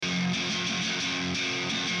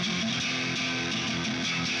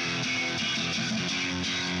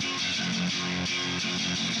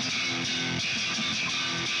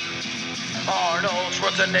Arnold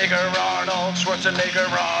Schwarzenegger, Arnold Schwarzenegger,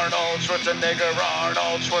 Arnold Schwarzenegger,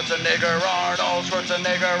 Arnold Schwarzenegger, Arnold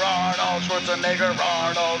Schwarzenegger, Arnold Schwarzenegger,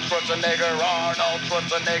 Arnold Schwarzenegger, Arnold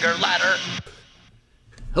Schwarzenegger ladder.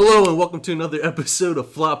 Hello and welcome to another episode of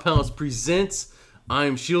Flophouse Presents.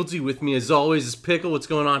 I'm Shieldsy. With me as always is Pickle. What's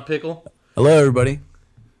going on, Pickle? Hello, everybody.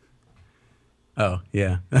 Oh,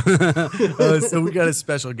 yeah. So we got a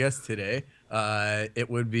special guest today. It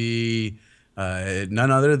would be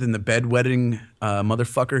none other than the bedwetting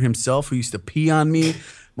motherfucker himself who used to pee on me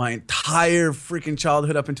my entire freaking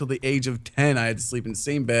childhood up until the age of 10. I had to sleep in the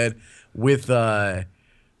same bed with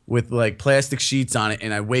like plastic sheets on it,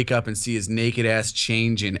 and I wake up and see his naked ass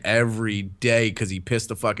changing every day because he pissed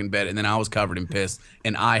the fucking bed, and then I was covered in piss,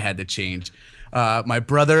 and I had to change. My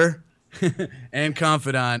brother and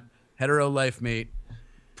confidant, hetero life mate,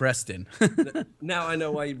 Preston. Now I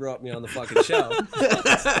know why you brought me on the fucking show.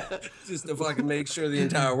 Just to fucking make sure the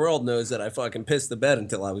entire world knows that I fucking pissed the bed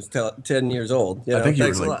until I was 10 years old. You know? I think you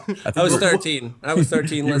Thanks were a like, lot. I was 13.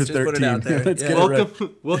 Let's just put it out there. Let's Yeah. get it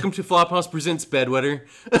right. Welcome to Flophouse Presents Bedwetter.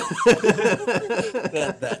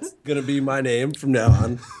 That's gonna be my name from now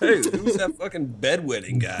on. Hey, who's that fucking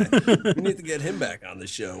bedwetting guy? We need to get him back on the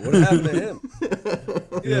show. What happened to him?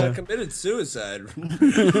 Yeah, committed suicide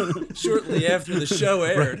shortly after the show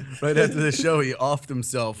aired. Right after the show, he offed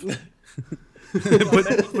himself. But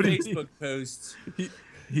Facebook posts.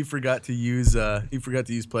 He forgot to use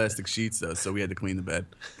plastic sheets though, so we had to clean the bed.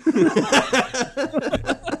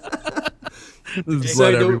 There's blood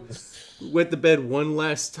Decided everywhere. to wet the bed one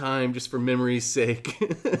last time just for memory's sake.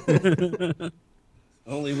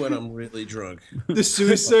 Only when I'm really drunk. The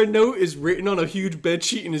suicide note is written on a huge bed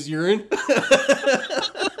sheet in his urine.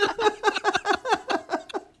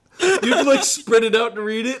 You have to like spread it out to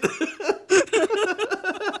read it.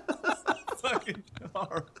 Fucking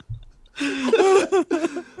horrible.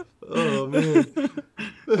 Oh man.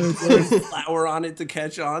 Flour on it to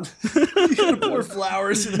catch on. You gotta pour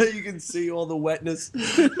flour so that you can see all the wetness.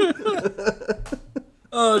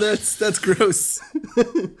 Oh, that's gross.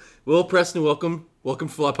 Well, Preston, welcome to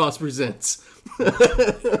Flophouse Presents.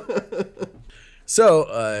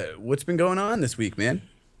 So, what's been going on this week, man?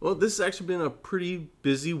 Well, this has actually been a pretty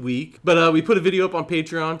busy week, but we put a video up on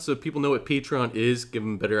Patreon so people know what Patreon is, give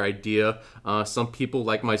them a better idea. Some people,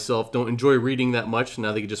 like myself, don't enjoy reading that much.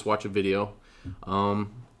 Now they can just watch a video. And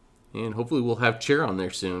hopefully we'll have Chair on there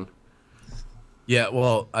soon. Yeah,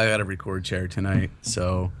 well, I got to record Chair tonight,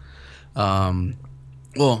 so,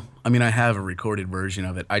 well, I mean, I have a recorded version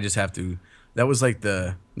of it. I just have to, that was like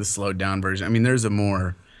the slowed down version. I mean, there's a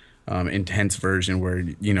more intense version where,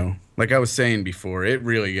 you know, like I was saying before, it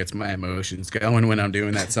really gets my emotions going when I'm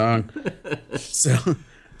doing that song. So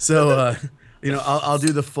you know, I'll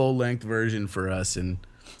do the full length version for us, and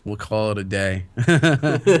we'll call it a day.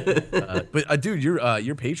 But dude, your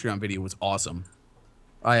Patreon video was awesome.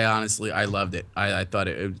 I loved it. I thought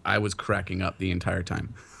I was cracking up the entire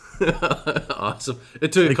time. Awesome.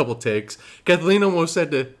 It took a couple takes. Kathleen almost had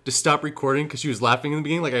to stop recording because she was laughing in the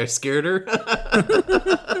beginning, like I scared her.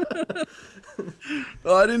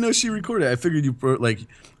 Oh, I didn't know she recorded. I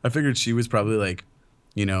figured she was probably like,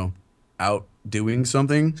 you know, out doing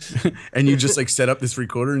something, and you just like set up this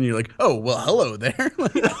recorder, and you're like, oh, well, hello there.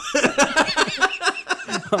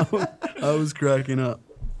 I was cracking up.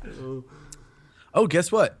 Oh,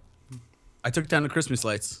 guess what? I took down the Christmas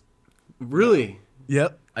lights. Really?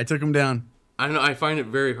 Yep, I took them down. I don't know. I find it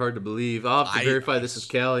very hard to believe. I'll have to verify this is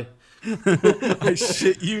Callie. I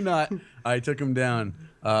shit you not. I took them down.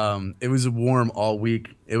 It was warm all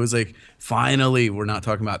week. It was like, finally, we're not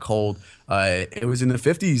talking about cold. It was in the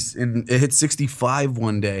 50s, and it hit 65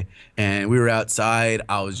 one day, and we were outside.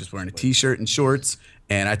 I was just wearing a t-shirt and shorts,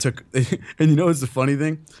 and I took, and you know what's the funny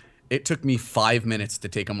thing? It took me 5 minutes to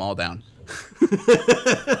take them all down.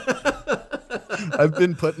 I've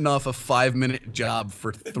been putting off a 5-minute job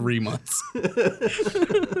for 3 months.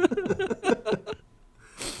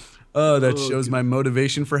 Oh, that shows my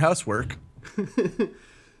motivation for housework.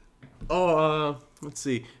 Let's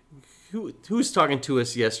see. Who's talking to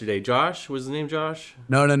us yesterday? Josh? Was the name Josh?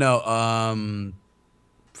 No.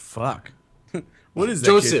 Fuck. What is that?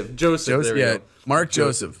 Joseph. Joseph. There we yeah. go. Mark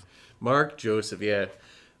Joseph. Mark Joseph. Yeah.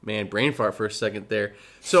 Man, brain fart for a second there.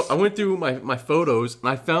 So I went through my photos, and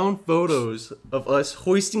I found photos of us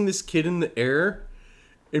hoisting this kid in the air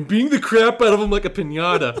and beating the crap out of him like a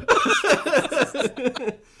piñata.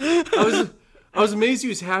 I was amazed he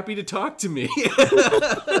was happy to talk to me.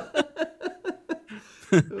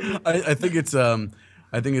 I think it's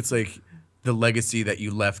like the legacy that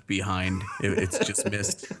you left behind. It's just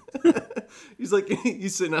missed. He's like,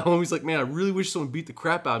 he's sitting at home. He's like, man, I really wish someone beat the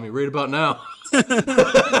crap out of me right about now.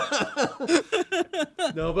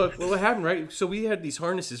 No, but what happened, right? So we had these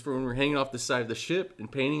harnesses for when we were hanging off the side of the ship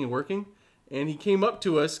and painting and working. And he came up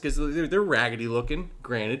to us because they're raggedy looking.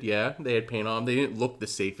 Granted, yeah, they had paint on them. They didn't look the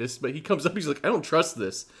safest. But he comes up, he's like, I don't trust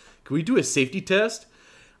this. Can we do a safety test?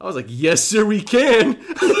 I was like, yes, sir, we can.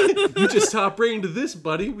 You just hop right into this,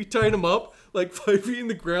 buddy. We tied him up like 5 feet in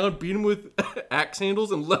the ground, beat him with axe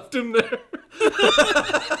handles, and left him there.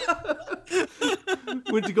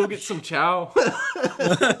 Went to go get some chow.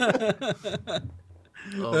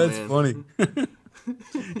 That's funny.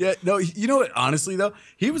 Yeah, no, you know what? Honestly, though,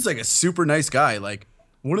 he was like a super nice guy. Like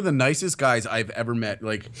one of the nicest guys I've ever met.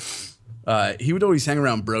 Like he would always hang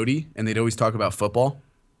around Brody, and they'd always talk about football.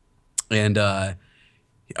 And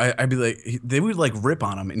I'd be like, they would like rip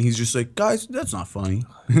on him, and he's just like, guys, that's not funny.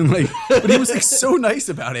 And like, but he was like so nice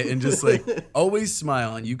about it, and just like always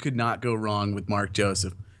smiling. You could not go wrong with Mark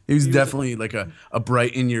Joseph. He was definitely like a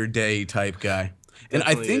bright in your day type guy. And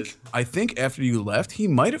I think after you left, he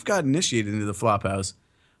might have got initiated into the Flophouse.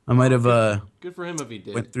 I might have good for him if he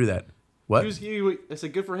did. Went through that. What? I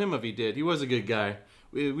said good for him if he did. He was a good guy.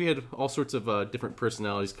 We had all sorts of different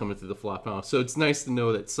personalities coming through the Flophouse, so it's nice to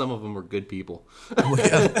know that some of them were good people. Well,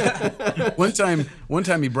 yeah. One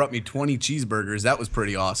time he brought me 20 cheeseburgers. That was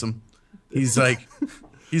pretty awesome. He's like,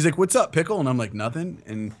 what's up, Pickle? And I'm like, nothing.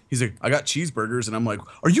 And he's like, I got cheeseburgers. And I'm like,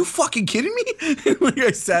 are you fucking kidding me? And like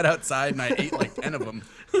I sat outside and I ate like 10 of them.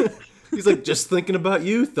 He's like, just thinking about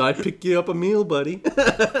you. Thought I'd pick you up a meal, buddy.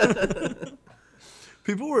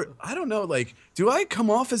 People were, I don't know, like, do I come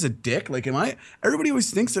off as a dick? Like, everybody always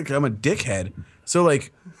thinks like I'm a dickhead. So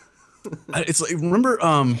like, it's like, remember,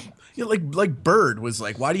 you know, like Bird was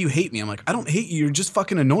like, why do you hate me? I'm like, I don't hate you. You're just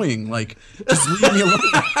fucking annoying. Like, just leave me alone.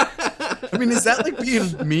 I mean, is that like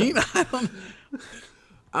being mean? I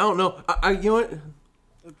don't know. I you know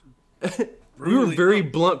what? We were very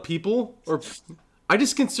blunt people, or I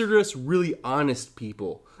just consider us really honest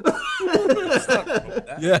people.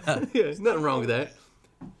 Yeah. Yeah, nothing wrong with that.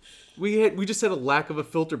 We just had a lack of a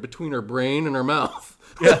filter between our brain and our mouth.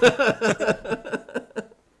 Yeah.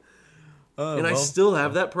 And I still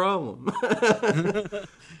have that problem.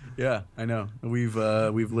 Yeah, I know. We've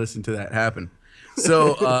listened to that happen.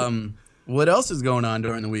 So, what else is going on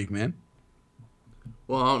during the week, man?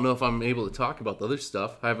 Well, I don't know if I'm able to talk about the other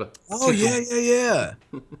stuff. I have a yeah.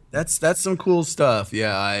 That's some cool stuff.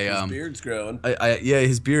 Yeah, His beard's growing. Yeah,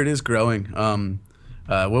 his beard is growing.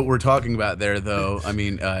 What we're talking about there, though, I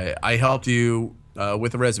mean, I helped you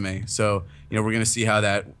with a resume, so you know we're gonna see how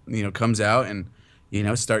that comes out, and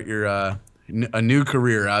start your a new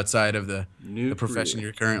career outside of the profession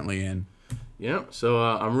you're currently in. Yeah, so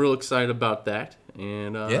I'm real excited about that.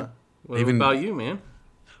 And what Even- about you, man?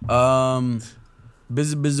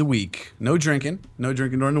 Busy week. No drinking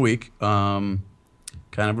during the week. Kind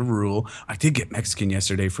of a rule. I did get Mexican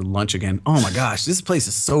yesterday for lunch again. Oh my gosh, this place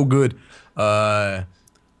is so good. I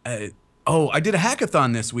did a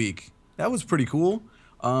hackathon this week. That was pretty cool.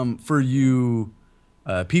 For you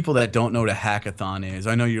people that don't know what a hackathon is,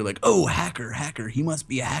 I know you're like, oh, hacker, he must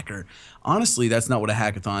be a hacker. Honestly, that's not what a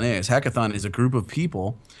hackathon is. Hackathon is a group of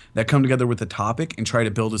people that come together with a topic and try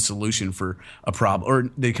to build a solution for a problem, or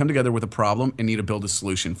they come together with a problem and need to build a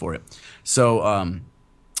solution for it. So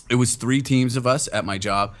it was 3 teams of us at my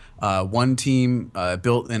job. One team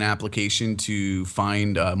built an application to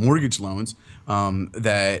find mortgage loans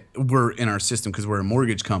that were in our system because we're a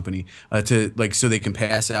mortgage company so they can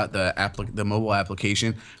pass out the mobile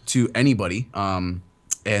application to anybody.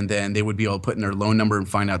 And then they would be able to put in their loan number and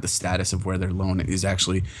find out the status of where their loan is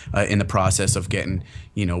actually in the process of getting,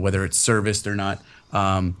 whether it's serviced or not.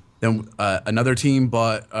 Then another team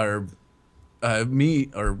bought me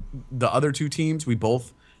or the other 2 teams. We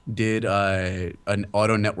both did an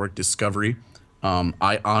auto network discovery.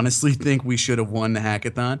 I honestly think we should have won the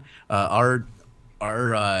hackathon. Our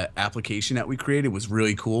application that we created was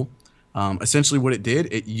really cool. Essentially what it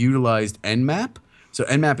did, it utilized Nmap. So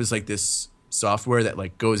Nmap is like this software that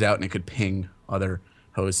like goes out and it could ping other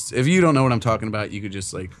hosts. If you don't know what I'm talking about, you could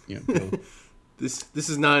just go. This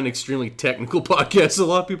is not an extremely technical podcast. A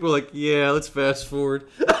lot of people are like, yeah, let's fast forward.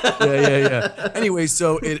 Yeah. Anyway,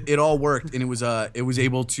 so it all worked, and it was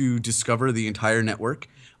able to discover the entire network.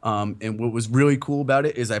 And what was really cool about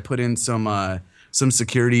it is I put in some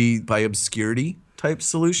security by obscurity type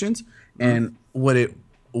solutions, and what it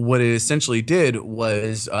essentially did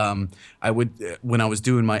was when I was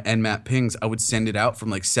doing my Nmap pings, I would send it out from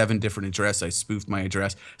like 7 different addresses. I spoofed my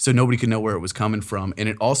address so nobody could know where it was coming from, and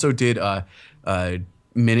it also did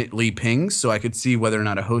minutely pings, so I could see whether or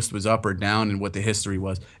not a host was up or down and what the history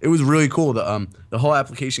was. It was really cool. The whole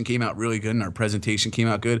application came out really good, and our presentation came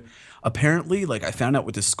out good. Apparently, like I found out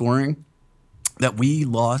with the scoring that we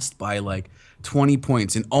lost by like 20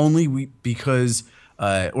 points, and only because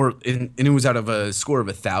and it was out of a score of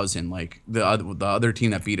 1,000. Like the other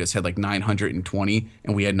team that beat us had like 920,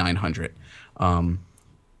 and we had 900.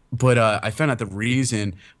 But I found out the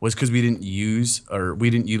reason was because we didn't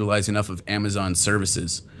utilize enough of Amazon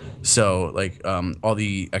services. So like all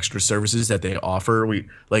the extra services that they offer,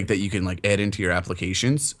 that you can like add into your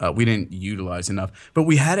applications, we didn't utilize enough. But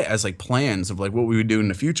we had it as like plans of like what we would do in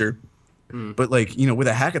the future. But like, with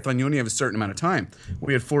a hackathon, you only have a certain amount of time.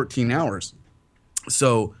 We had 14 hours.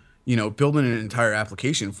 So, building an entire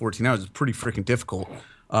application in 14 hours is pretty freaking difficult.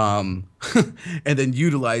 And then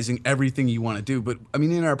utilizing everything you want to do. But I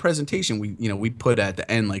mean, in our presentation, we put at the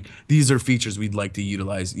end, like, these are features we'd like to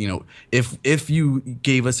utilize. If you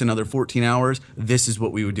gave us another 14 hours, this is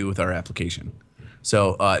what we would do with our application.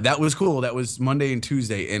 So that was cool. That was Monday and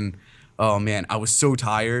Tuesday. And oh man, I was so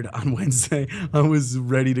tired on Wednesday. I was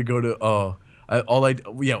ready to go to,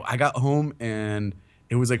 I got home and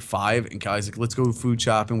it was like 5, and Kylie's like, let's go food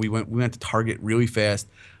shopping. We went to Target really fast.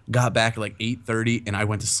 Got back at like 8:30, and I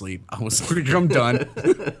went to sleep. I was like, I'm done.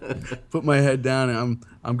 Put my head down, and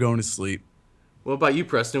I'm going to sleep. What about you,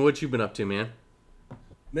 Preston? What you been up to, man?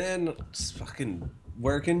 Man, just fucking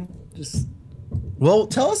working. Just Well,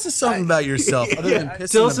 tell us something about yourself. Other than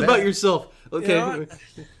pissing Tell us the about bed. yourself. Okay,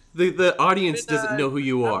 the audience doesn't know who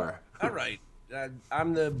you are. All right.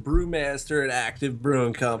 I'm the brewmaster at Active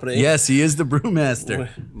Brewing Company. Yes, he is the brewmaster.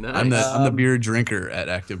 Nice. I'm the beer drinker at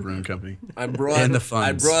Active Brewing Company. I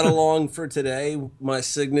brought along for today my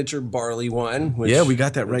signature barley wine. Yeah, we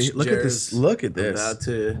got that right here. Look at this. Look at this. About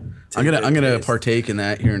to I'm gonna partake in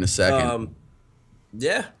that here in a second.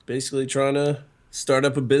 Yeah, basically trying to start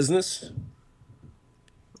up a business.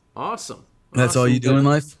 Awesome. That's all you do in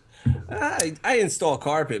life? I install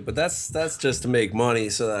carpet, but that's just to make money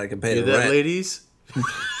so that I can pay Hear the that, rent. ladies?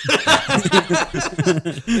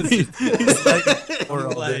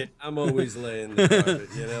 I'm always laying the carpet,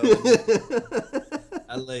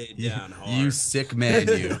 I lay it down hard. You sick man,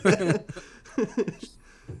 you.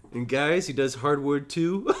 And guys, he does hardwood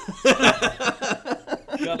too.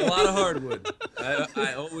 Got a lot of hardwood.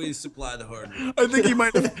 I always supply the hardwood. I think he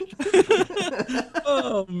might have.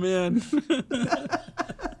 Oh man.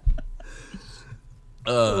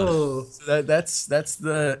 So that's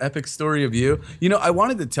the epic story of you. I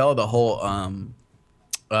wanted to tell the whole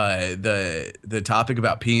the topic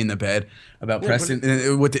about peeing in the bed about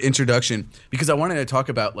Preston with the introduction, because I wanted to talk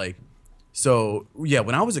about when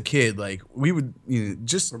I was a kid, like we would We're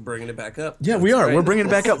bringing it back up. Yeah, That's we are. great. We're bringing it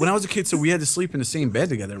back up. When I was a kid, so we had to sleep in the same bed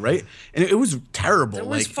together, right? And it was terrible. There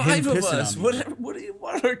was like him 5 of pissing us. on me.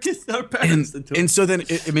 What are our kids, our parents? And so then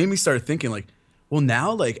it made me start thinking, like, well,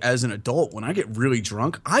 now, like, as an adult, when I get really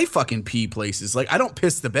drunk, I fucking pee places. Like, I don't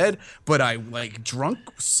piss the bed, but I, like, drunk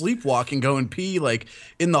sleepwalk and go and pee, like,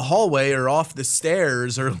 in the hallway or off the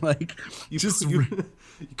stairs or, like, You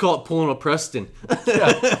call it pulling a Preston.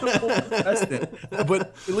 Preston.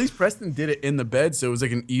 But at least Preston did it in the bed, so it was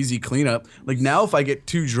like an easy cleanup. Like now, if I get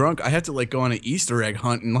too drunk, I have to like go on an Easter egg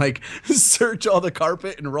hunt and like search all the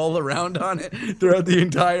carpet and roll around on it throughout the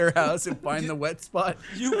entire house and find the wet spot.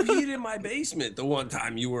 You peed in my basement the one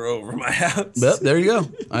time you were over my house. Yep, there you go.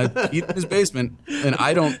 I peed in his basement, and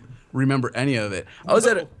I don't remember any of it. I was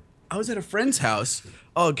at a friend's house.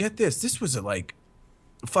 Oh, get this! This was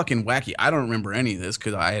fucking wacky. I don't remember any of this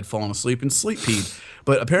because I had fallen asleep and sleep peed.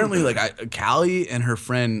 But apparently, Callie and her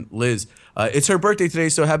friend Liz, it's her birthday today,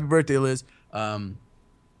 so happy birthday, Liz. And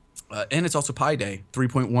it's also Pi Day,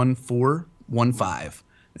 3.1415.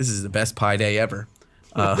 This is the best Pi Day ever.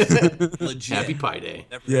 Legit. Happy Pi Day.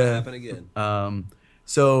 Never gonna happen again.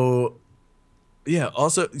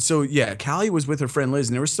 Callie was with her friend Liz,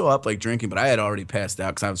 and they were still up like drinking, but I had already passed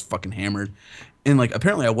out because I was fucking hammered. And like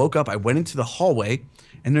apparently I woke up, I went into the hallway,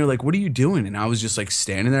 and they're like, "What are you doing?" And I was just like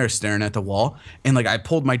standing there staring at the wall, and like I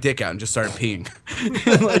pulled my dick out and just started peeing.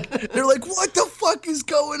 And like they're like, "What the fuck is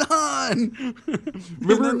going on?"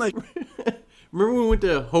 Remember when we went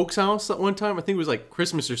to Hoke's house that one time? I think it was like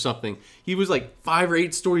Christmas or something. He was like 5 or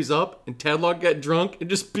 8 stories up, and Tadlock got drunk and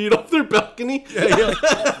just peed off their balcony.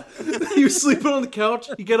 Yeah. He was sleeping on the couch.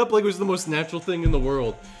 He got up like it was the most natural thing in the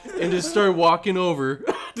world, and just started walking over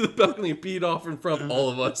to the balcony and peed off in front of all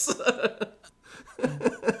of us.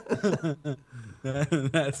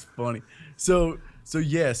 That's funny. So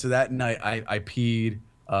that night I peed.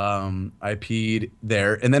 I peed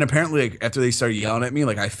there, and then apparently like, after they started yelling at me,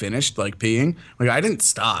 like I finished like peeing, like I didn't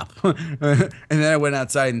stop, and then I went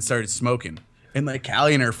outside and started smoking. and like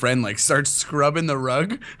Callie and her friend like start scrubbing the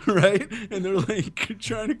rug, right? And they're like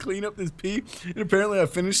trying to clean up this pee. And apparently I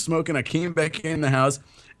finished smoking. I came back in the house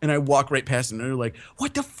and I walk right past them. And they're like,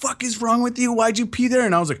 "What the fuck is wrong with you? Why'd you pee there?"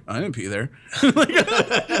 And I was like, "I didn't pee there."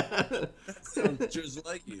 Sounds just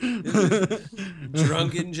like you.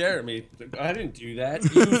 Drunken Jeremy. I didn't do that.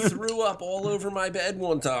 You threw up all over my bed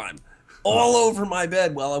one time. All over my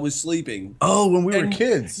bed while I was sleeping. Oh, when we were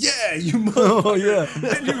kids. Yeah, you Oh, yeah.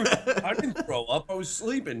 I didn't throw up. I was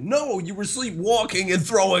sleeping. No, you were sleepwalking and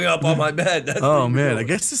throwing up on my bed. That's Oh, what you man. were I doing.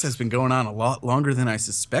 guess this has been going on a lot longer than I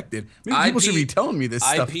suspected. Maybe I people should be peed- telling me this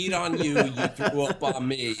I stuff. peed on you. You threw up on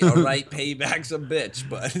me. All right, payback's a bitch,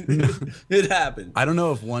 but it happened. I don't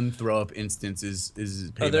know if one throw up instance is Oh,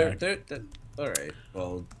 payback. they're all right.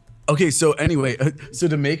 Well, Okay, so anyway, so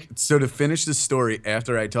to finish the story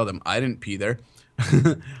after I tell them I didn't pee there,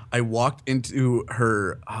 I walked into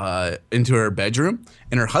her bedroom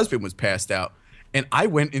and her husband was passed out, and I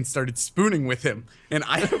went and started spooning with him, and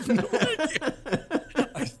I have no idea.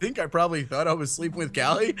 I think I probably thought I was sleeping with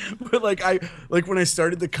Callie, but like when I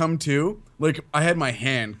started to come to, like I had my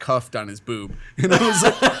hand cuffed on his boob, and I was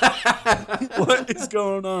like, "What is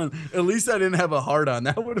going on?" At least I didn't have a hard on.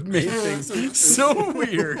 That would have made things so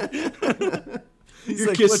weird. He's You're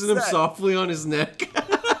like, kissing him "What's that?" softly on his neck.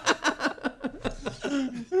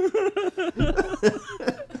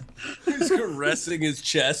 he's caressing his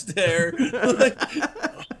chest hair.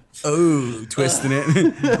 Oh, twisting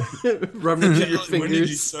it. Rubbing it to your When did you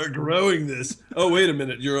fingers. start growing this? Oh, wait a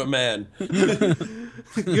minute. You're a man.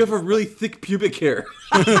 You have a really thick pubic hair.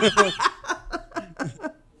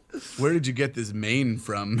 Where did you get this mane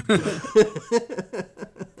from?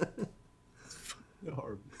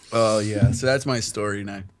 Oh yeah, so that's my story,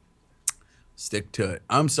 and I stick to it.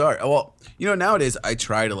 I'm sorry. Well, nowadays I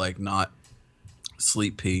try to like not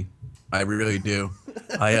sleep pee. I really do.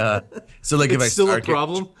 So like if It's I still a start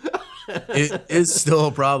problem. it is still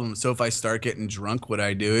a problem. So if I start getting drunk, what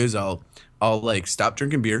I do is I'll like stop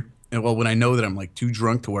drinking beer, and when I know that I'm like too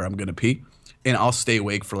drunk to where I'm gonna pee, and I'll stay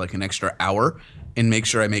awake for like an extra hour and make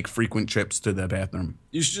sure I make frequent trips to the bathroom.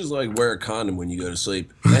 You should just like wear a condom when you go to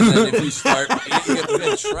sleep. And then if you start, you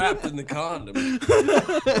get trapped in the condom. You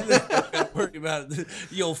don't worry about it.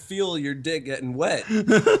 You'll feel your dick getting wet.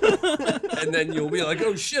 And then you'll be like,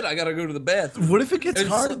 oh shit, I gotta go to the bathroom. What if it gets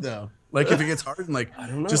It's- hard though? Like if it gets hard and like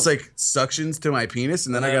don't know. just like suctions to my penis,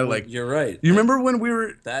 and then I gotta like. You're right. You remember when we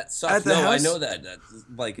were That sucks. at the No, house? I know that. That's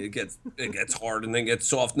like it gets hard and then gets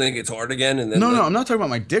soft and then gets hard again and then. No, I'm not talking about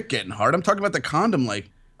my dick getting hard. I'm talking about the condom like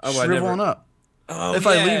Oh, I shriveling never- up. Oh, If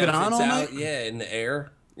I leave it if on it's all out, night? yeah, in the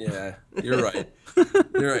air. Yeah, you're right.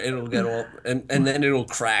 You're right. It'll get all and then it'll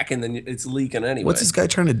crack and then it's leaking anyway. What's this guy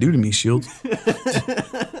trying to do to me, Shields?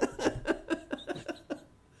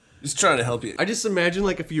 He's trying to help you. I just imagine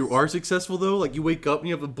like if you are successful though, like you wake up and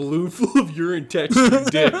you have a balloon full of urine attached to your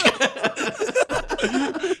dick.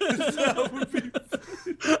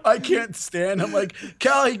 I can't stand. I'm like,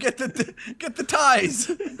 Callie, get the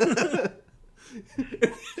ties.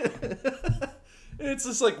 And it's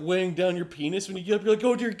just like weighing down your penis when you get up. You're like,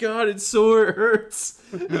 oh dear God, it's sore, it hurts.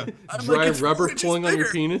 I'm Dry like, "It's rubber 4 inches pulling on your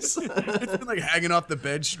bigger." penis. It's been like hanging off the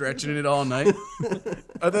bed, stretching it all night.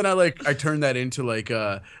 And then I turn that into like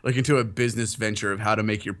into a business venture of how to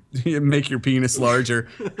make your penis larger.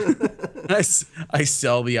 I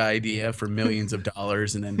sell the idea for millions of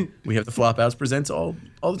dollars, and then we have the Flophouse Presents all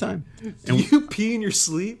the time. Do you pee in your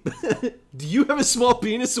sleep? Do you have a small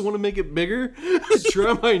penis and want to make it bigger?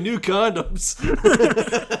 Try my new condoms.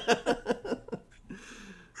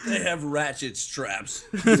 They have ratchet straps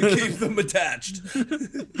to keep them attached.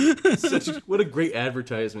 What a great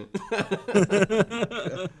advertisement.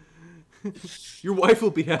 Your wife will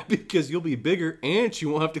be happy because you'll be bigger and she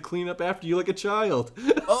won't have to clean up after you like a child.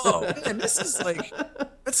 Oh, and that's like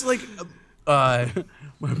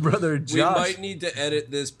my brother Josh. We might need to edit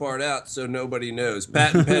this part out so nobody knows.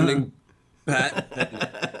 Patent pending.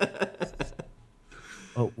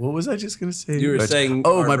 Oh, what was I just gonna say? You were saying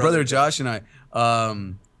Oh, our my brother brother Josh and I,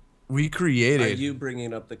 we Are created. you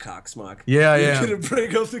bringing up the cocksmock? Yeah, You're yeah. gonna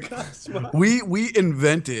bring up the cocksmock. We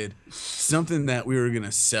invented something that we were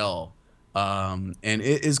gonna sell, and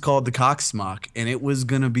it is called the Cocksmock, and it was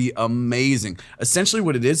gonna be amazing. Essentially,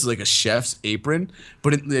 what it is like a chef's apron,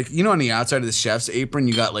 but on the outside of the chef's apron,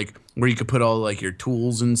 you got like where you could put all like your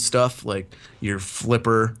tools and stuff, like your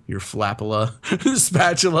flipper, your flapula,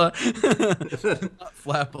 spatula, not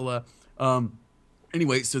flapula.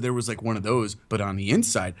 Anyway, so there was like one of those, but on the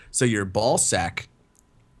inside, so your ball sack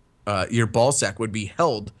would be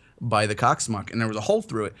held by the cock smock, and there was a hole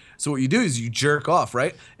through it. So what you do is you jerk off,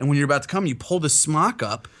 right? And when you're about to come, you pull the smock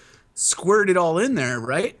up, squirt it all in there,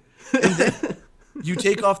 right? And then You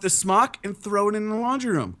take off the smock and throw it in the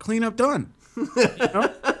laundry room. Cleanup done. You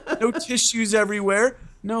know? No tissues everywhere.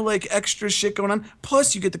 No like extra shit going on.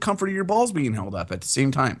 Plus, you get the comfort of your balls being held up at the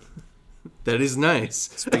same time. That is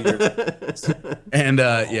nice. And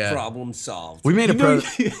yeah, Problem solved. we made a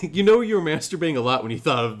You know you were masturbating a lot when you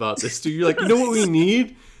thought about this too. You're like, you know what we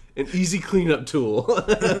need? An easy cleanup tool.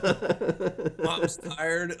 Mom's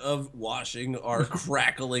tired of washing our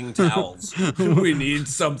crackling towels. We need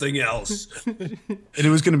something else. And it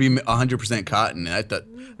was going to be 100% cotton. And I thought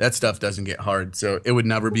that stuff doesn't get hard, so it would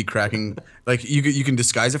never be cracking. Like you can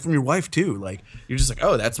disguise it from your wife too. Like you're just like,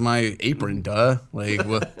 oh, that's my apron, duh. Like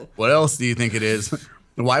what else do you think it is?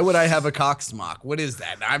 Why would I have a cock smock? What is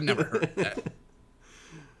that? I've never heard of that.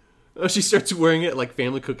 Oh, she starts wearing it like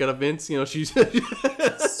family cookout events. You know, she's.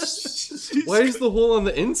 Why is the hole on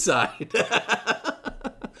the inside?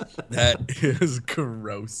 That is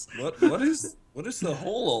gross. What is the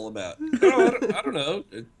hole all about? I don't know.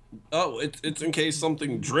 It's in case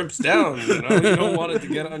something drips down. You know, you don't want it to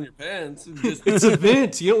get on your pants. It's a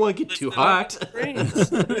vent. You don't want to get too hot.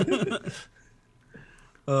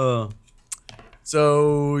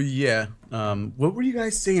 So yeah, what were you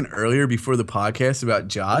guys saying earlier before the podcast about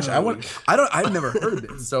Josh? I've never heard of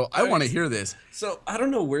this, so I want to hear this. So I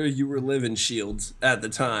don't know where you were living, Shields, at the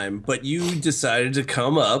time, but you decided to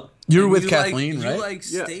come up. You were with Kathleen, right? You like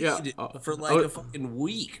stayed for like a fucking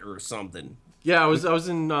week or something. Yeah, I was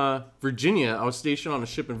in Virginia. I was stationed on a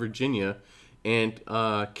ship in Virginia, and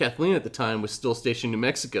Kathleen at the time was still stationed in New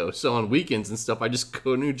Mexico. So on weekends and stuff, I just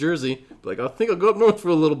go to New Jersey. Like, I think I'll go up north for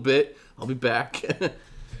a little bit. I'll be back.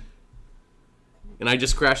 And I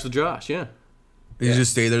just crashed with Josh, yeah. Did you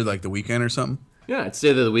just stay there like the weekend or something? Yeah, I'd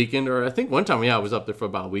stay there the weekend, or I think one time, I was up there for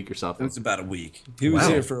about a week or something. It's about a week. He was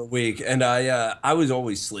here for a week, and I was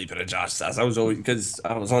always sleeping at Josh's house. I was always, because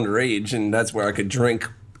I was underage, and that's where I could drink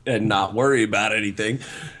and not worry about anything.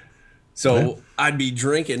 So I'd be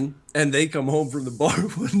drinking, and they come home from the bar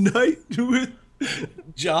one night with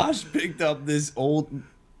Josh picked up this old.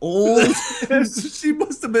 She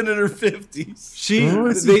must have been in her 50s. What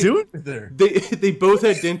was he doing with her? They both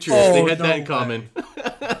had dentures. They had that in common.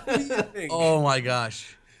 Oh my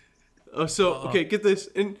gosh. Okay, get this.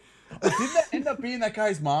 And didn't that end up being that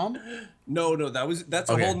guy's mom? No, that's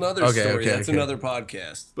a whole nother story. That's another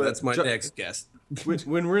podcast. But that's my next guest.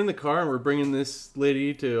 when we're in the car and we're bringing this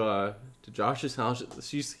lady to Josh's house,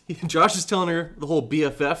 Josh is telling her the whole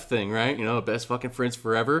BFF thing, right? You know, best fucking friends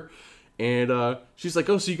forever. And she's like,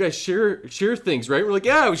 "Oh, so you guys share things, right?" We're like,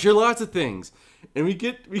 "Yeah, we share lots of things." And we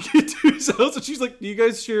get to his house, and she's like, "Do you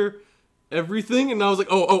guys share everything?" And I was like,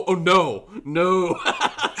 "Oh, no."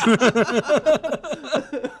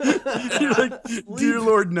 You're like, dear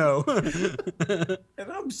Lord, no. And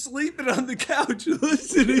I'm sleeping on the couch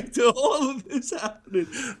listening to all of this happening.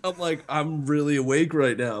 I'm like, I'm really awake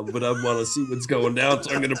right now, but I want to see what's going down,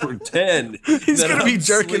 so I'm going to pretend. He's going to be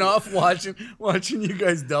jerking off watching you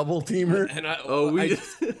guys double team her. And I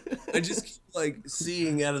just keep like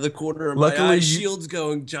seeing out of the corner of my eye, Shields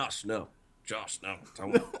going, Josh, no,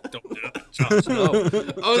 don't do that, Josh, no.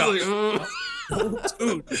 I was like,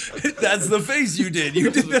 Dude, that's the face you did. You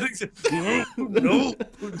did that. No.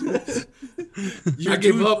 I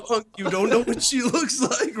gave up. You don't know what she looks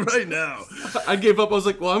like right now. I gave up. I was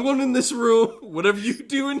like, well, I'm going in this room. Whatever you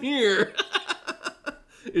do in here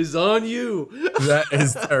is on you. That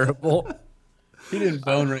is terrible. He didn't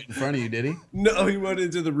bone right in front of you, did he? No, he went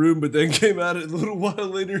into the room, but then came out a little while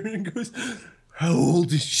later and goes, "How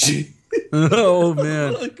old is she?" Oh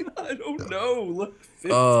man. Like, I don't know. Look, 50.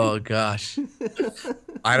 Oh gosh.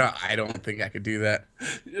 I don't think I could do that.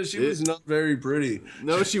 Yeah, she was not very pretty.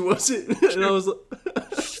 No, she wasn't. And I was like,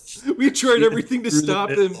 we tried everything to stop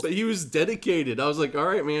him, but he was dedicated. I was like, all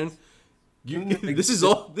right, man, this is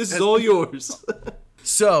all yours.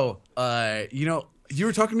 So, you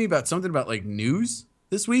were talking to me about something about like news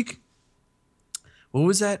this week. What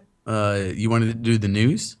was that? You wanted to do the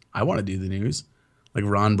news? I want to do the news. Like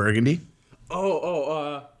Ron Burgundy?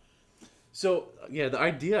 So, yeah, the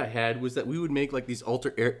idea I had was that we would make like these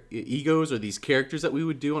alter egos or these characters that we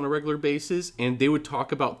would do on a regular basis, and they would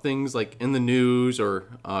talk about things like in the news or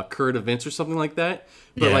current events or something like that.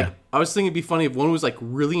 But like, I was thinking it'd be funny if one was like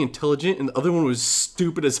really intelligent and the other one was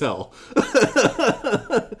stupid as hell.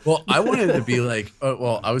 Well, I wanted it to be like,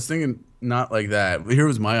 I was thinking not like that. Here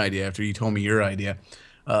was my idea after you told me your idea.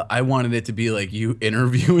 I wanted it to be like you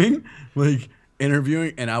interviewing,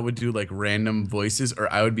 and I would do like random voices,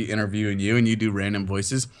 or I would be interviewing you and you do random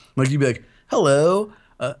voices. Like you'd be like, "Hello,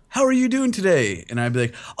 how are you doing today?" And I'd be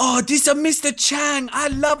like, "Oh, this is Mr. Chang. I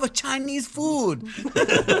love a Chinese food."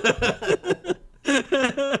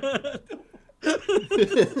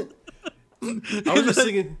 I was just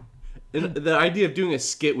thinking, and the idea of doing a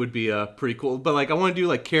skit would be pretty cool. But like, I want to do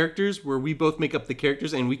like characters where we both make up the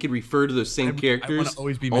characters and we could refer to those same characters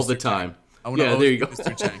always be all Mr. the Chang. time. Yeah, there you go.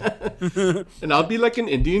 Mr. Chang. And I'll be like an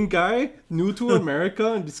Indian guy, new to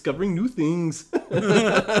America and discovering new things.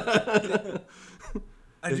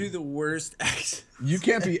 I do the worst accent. You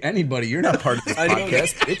can't be anybody. You're not part of this I know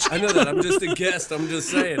podcast, that. bitch. I know that. I'm just a guest. I'm just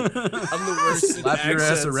saying. I'm the worst in Slap your ass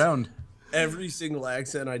accents. around. Every single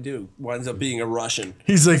accent I do winds up being a Russian.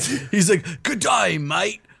 He's like, good day,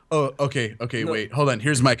 mate. Oh, okay, wait, hold on.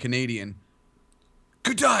 Here's my Canadian.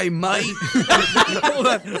 Good day, mate.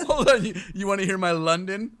 hold on. You want to hear my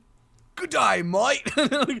London? Good day, mate.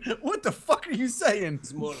 Like, what the fuck are you saying?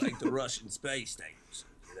 It's more like the Russian space station.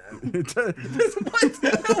 What?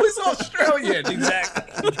 That was Australian.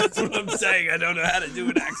 Exactly. That's what I'm saying. I don't know how to do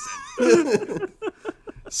an accent.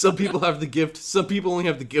 Some people have the gift. Some people only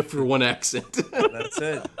have the gift for one accent. That's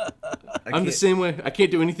it. I'm the same way. I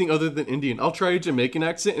can't do anything other than Indian. I'll try a Jamaican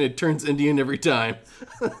accent and it turns Indian every time.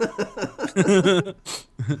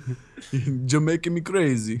 Jamaican me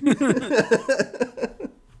crazy.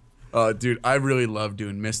 Oh, dude, I really love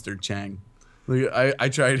doing Mr. Chang. Like, I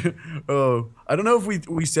tried. Oh, I don't know if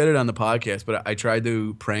we said it on the podcast, but I tried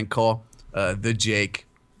to prank call the Jake,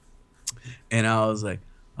 and I was like,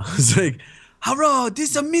 "Hello,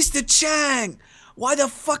 this is Mr. Chang. Why the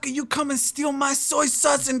fuck are you coming steal my soy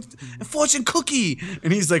sauce and fortune cookie?"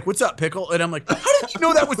 And he's like, "What's up, pickle?" And I'm like, "How did you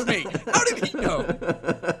know that was me? How did he know?"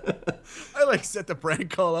 I like set the prank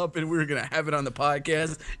call up, and we were gonna have it on the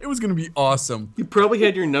podcast. It was gonna be awesome. You probably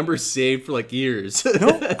had your number saved for like years.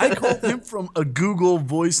 No, I called him from a Google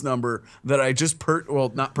Voice number that I just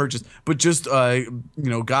not purchased, but just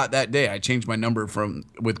got that day. I changed my number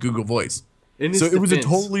with Google Voice, so it was a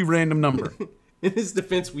totally random number. In his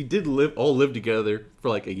defense, we did all live together for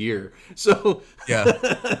like a year. So Yeah,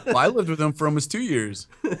 well, I lived with him for almost 2 years,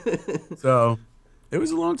 so it was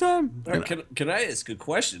a long time. All right, can I ask a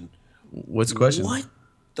question? What's the question? What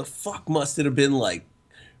the fuck must it have been like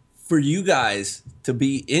for you guys to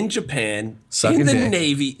be in Japan Sucking in the dick.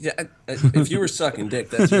 Navy? If you were sucking dick,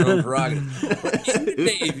 that's your own prerogative. But in the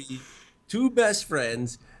Navy, two best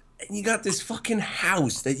friends, and you got this fucking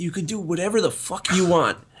house that you could do whatever the fuck you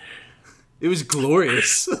want. it was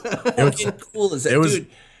glorious. Fucking cool as that, dude.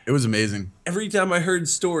 It was amazing. Every time I heard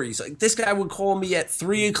stories, like this guy would call me at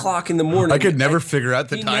 3 o'clock in the morning. I could never figure out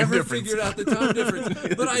the He time never difference. figured out the time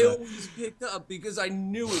difference, but I always picked up because I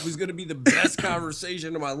knew it was going to be the best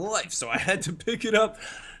conversation of my life. So I had to pick it up.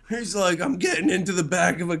 He's like, "I'm getting into the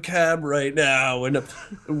back of a cab right now, and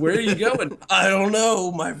where are you going?" "I don't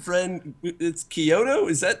know, my friend. It's Kyoto.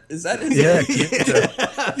 Is that it?" Yeah,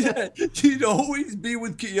 Yeah, you'd always be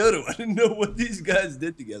with Kyoto. I didn't know what these guys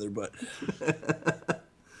did together, but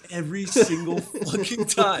every single fucking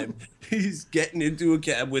time he's getting into a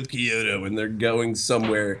cab with Kyoto and they're going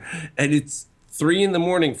somewhere, and it's 3 in the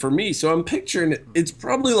morning for me, so I'm picturing it's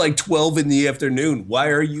probably like 12 in the afternoon. Why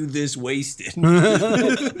are you this wasted?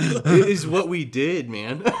 It is what we did,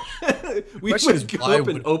 man. We Question is, would go why up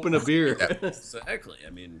and would- open a beer. Exactly. I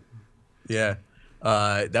mean, Yeah.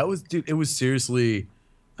 That was, dude, it was seriously,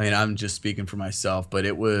 I mean, I'm just speaking for myself, but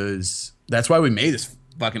that's why we made this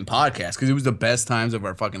fucking podcast, because it was the best times of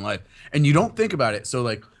our fucking life. And you don't think about it. So,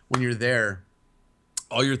 like, when you're there,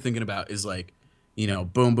 all you're thinking about is, like,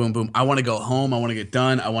 boom, boom, boom. I want to go home. I want to get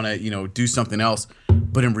done. I want to, do something else.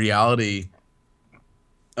 But in reality,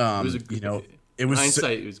 it was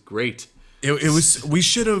hindsight. It was great. it was, we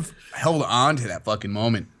should have held on to that fucking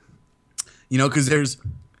moment, because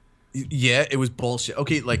it was bullshit.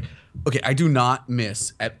 Okay, I do not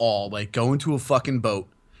miss at all, like, going to a fucking boat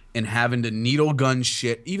and having to needle gun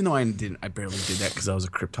shit, even though I barely did that because I was a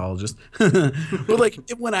cryptologist. But, like,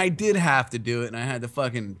 when I did have to do it and I had to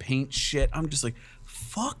fucking paint shit, I'm just like,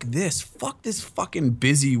 fuck this fucking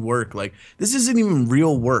busy work. Like, this isn't even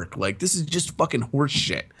real work. Like, this is just fucking horse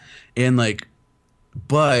shit. And, like,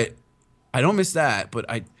 but I don't miss that. But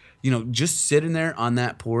I, just sitting there on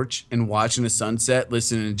that porch and watching the sunset,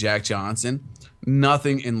 listening to Jack Johnson,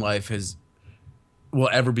 nothing in life will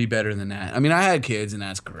ever be better than that. I mean, I had kids and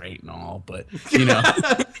that's great and all, but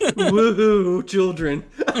Woohoo, children.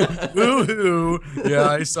 woohoo. Yeah,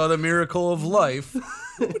 I saw the miracle of life.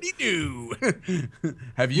 What do you do?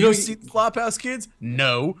 Have you seen Flophouse Kids?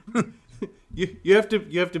 No. You have to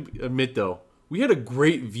admit though, we had a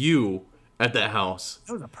great view at that house.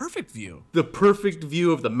 That was a perfect view. The perfect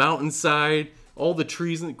view of the mountainside, all the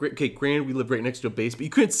trees. Granted, we lived right next to a base, but you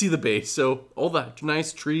couldn't see the base. So all the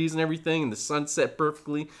nice trees and everything, and the sunset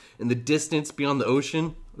perfectly, and the distance beyond the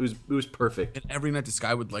ocean, it was perfect. And every night the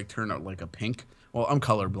sky would, like, turn out like a pink Well, I'm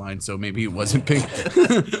colorblind, so maybe it wasn't pink.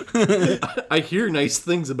 I hear nice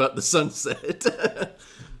things about the sunset.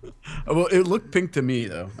 Well, it looked pink to me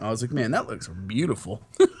though. I was like, man, that looks beautiful.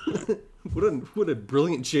 What a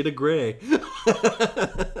brilliant shade of gray.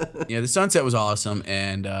 Yeah, the sunset was awesome,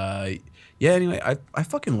 and yeah. Anyway, I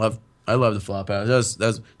fucking love the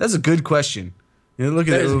Flophouse. That's a good question. You know, look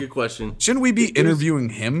at That it. is a good question. Shouldn't we be interviewing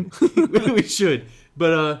him? We should,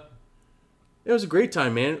 but it was a great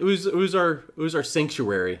time, man. It was our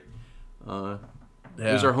sanctuary. It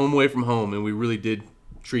was our home away from home, and we really did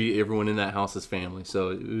treat everyone in that house as family. So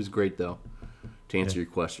it was great, though. To answer your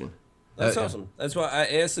question, That's awesome. That's why I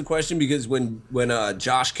asked the question, because when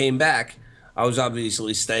Josh came back, I was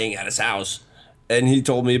obviously staying at his house, and he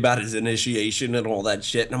told me about his initiation and all that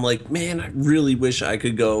shit. And I'm like, man, I really wish I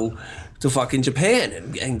could go to fucking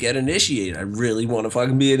Japan and get initiated. I really want to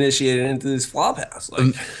fucking be initiated into this Flophouse.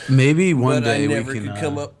 Like, Maybe one but I day never we can could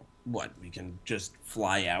come up. What, we can just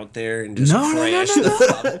fly out there and just No. crash the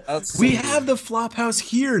Flophouse? We have the Flophouse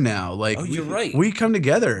here now. Like, you're right. We come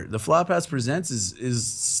together. The Flophouse Presents is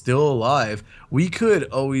still alive. We could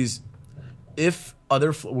always, if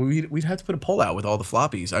other, we'd have to put a poll out with all the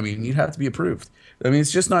floppies. I mean, you'd have to be approved. I mean,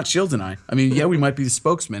 it's just not Shields and I. I mean, yeah, we might be the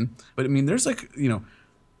spokesman, but I mean, there's like,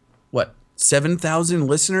 what, 7,000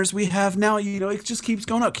 listeners we have now? It just keeps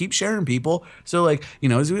going up. Keep sharing, people. So, like,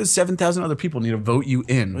 7,000 other people need to vote you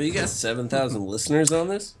in. Well, you got 7,000 listeners on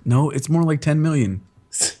this? No, it's more like 10 million.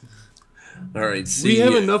 All right, we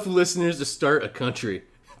have enough listeners to start a country.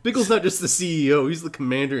 Bickle's not just the CEO; he's the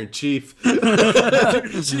commander in chief.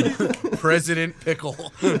 President Pickle.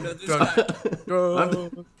 I'm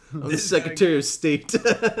the Secretary of State.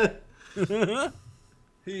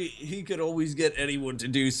 He could always get anyone to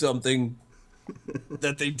do something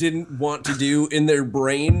that they didn't want to do in their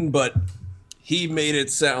brain, but he made it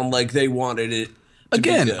sound like they wanted it.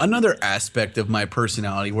 Again, another aspect of my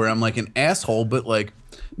personality where I'm like an asshole, but like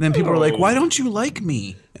then people are like, "Why don't you like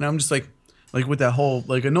me?" And I'm just like with that whole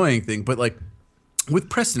like annoying thing. But like with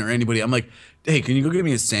Preston or anybody, I'm like, "Hey, can you go get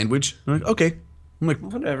me a sandwich?" I'm like, "Okay." I'm like,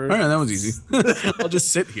 Whatever. All right, that was easy. I'll just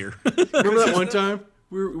sit here. Remember that one time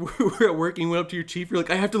we were at work and you went up to your chief. You're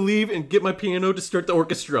like, "I have to leave and get my piano to start the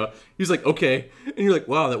orchestra." He's like, "Okay," and you're like,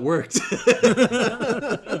 "Wow, that worked."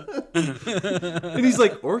 And he's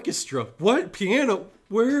like, "Orchestra? What? Piano?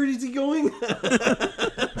 Where is he going?"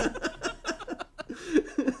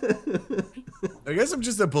 I guess I'm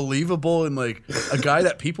just a believable and like a guy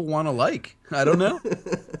that people want to like. I don't know.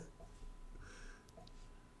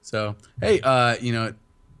 So, hey,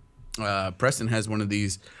 Preston has one of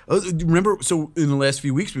these. Oh, remember, so in the last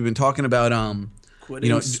few weeks we've been talking about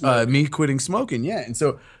me quitting smoking, yeah. And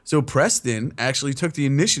so Preston actually took the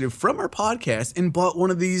initiative from our podcast and bought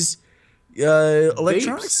one of these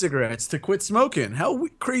electronic cigarettes to quit smoking. How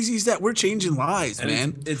crazy is that? We're changing lives,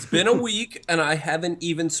 man. It's been a week, and I haven't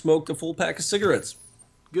even smoked a full pack of cigarettes.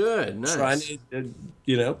 Good, nice. Trying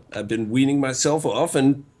to, I've been weaning myself off,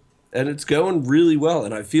 and it's going really well,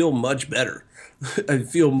 and I feel much better. I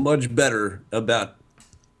feel much better about,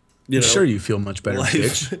 Sure, you feel much better, life.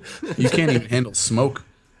 bitch. You can't even handle smoke.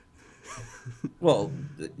 Well,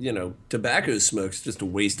 tobacco smoke's just a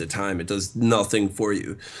waste of time. It does nothing for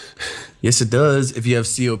you. Yes, it does. If you have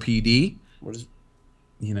COPD, What is?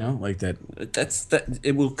 like that.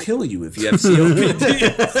 It will kill you if you have COPD.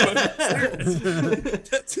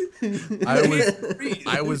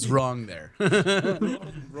 I was wrong there.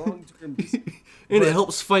 Wrong terms. And it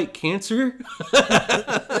helps fight cancer?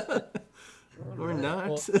 Or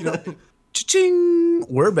not? Cha-ching!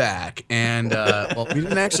 We're back, and we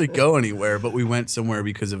didn't actually go anywhere, but we went somewhere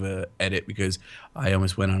because of a edit. Because I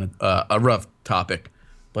almost went on a rough topic.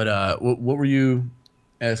 But what were you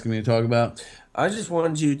asking me to talk about? I just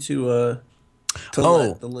wanted you to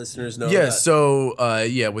let the listeners know. Yeah. that. So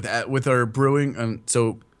with our brewing,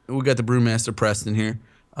 so we got the brewmaster Preston here.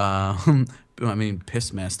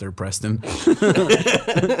 Pissmaster Preston.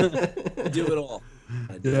 I do it all.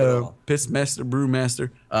 Pissmaster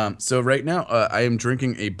Brewmaster. So right now, I am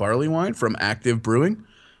drinking a barley wine from Active Brewing.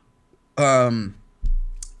 And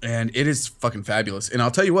it is fucking fabulous. And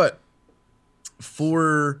I'll tell you what,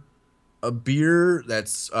 for a beer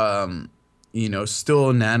that's still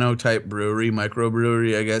a nano type brewery,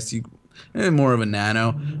 microbrewery, I guess more of a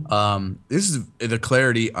nano. This is the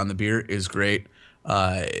clarity on the beer is great.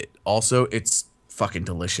 Also, it's fucking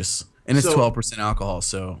delicious, and it's 12% alcohol.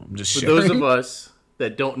 So I'm just For sharing. those of us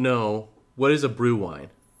that don't know, what is a brew wine?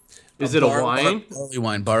 Is it a wine?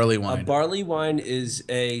 Barley wine. A barley wine is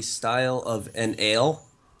a style of an ale,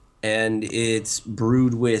 and it's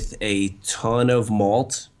brewed with a ton of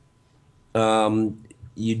malt.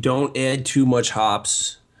 You don't add too much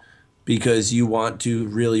hops. because you want to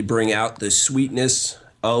really bring out the sweetness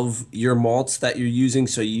of your malts that you're using.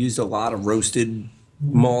 So you use a lot of roasted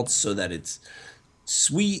malts so that it's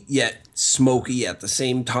sweet yet smoky at the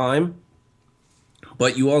same time.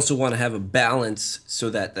 But you also want to have a balance so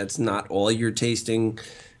that that's not all you're tasting.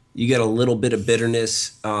 You get a little bit of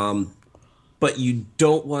bitterness, but you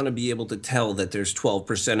don't want to be able to tell that there's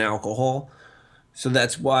 12% alcohol. So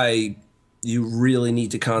that's why you really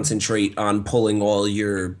need to concentrate on pulling all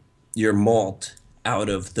your malt out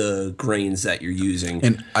of the grains that you're using.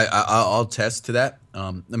 And I'll attest to that.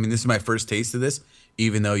 I mean, this is my first taste of this,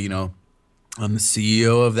 even though, I'm the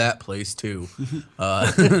CEO of that place too.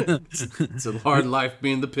 It's a hard life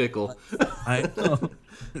being the pickle. I know.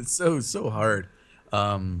 It's so hard.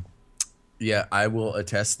 Yeah, I will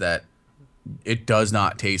attest that it does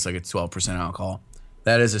not taste like it's 12% alcohol.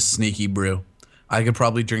 That is a sneaky brew. I could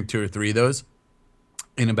probably drink 2 or 3 of those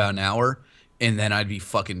in about an hour, and then I'd be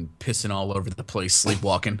fucking pissing all over the place,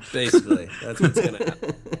 sleepwalking. Basically, that's what's going to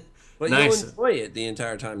happen. But Nice. you'll enjoy it the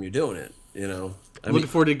entire time you're doing it, I'm looking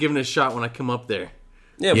forward to giving it a shot when I come up there.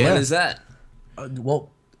 Yeah, Yeah. when is that? Well,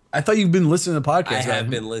 I thought you've been listening to the podcast. I have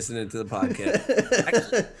been listening to the podcast.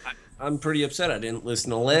 Actually, I'm pretty upset I didn't listen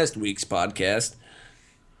to last week's podcast.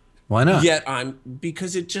 Why not? Yet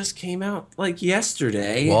because it just came out like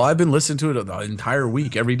yesterday. Well, I've been listening to it the entire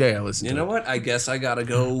week. Every day I listen to it. You know what? I guess I gotta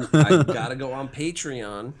go. I gotta go on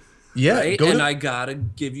Patreon. Yeah, Right? go And to- I gotta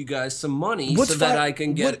give you guys some money What's so that fi- I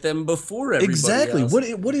can get what- them before everybody Exactly. else. What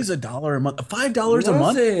is $1 a month? $5 a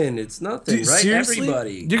month? Nothing. It's nothing, Dude, right? seriously?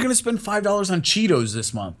 Everybody. You're gonna spend $5 on Cheetos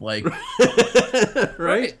this month, like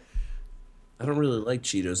Right? I don't really like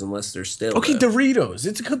Cheetos unless they're stale. okay, though. Doritos.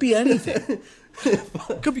 It could be anything.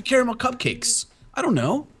 It could be caramel cupcakes. I don't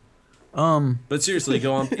know. But seriously,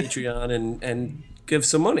 go on Patreon and give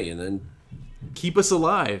some money, and then Keep us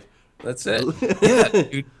alive. that's it. Yeah,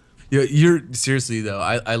 dude. You're seriously though.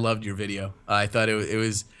 I loved your video. I thought it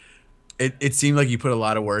was. It seemed like you put a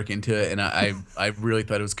lot of work into it, and I really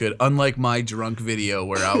thought it was good. Unlike my drunk video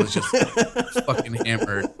where I was just fucking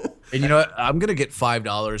hammered. And you know what? I'm gonna get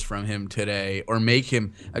 $5 from him today, or make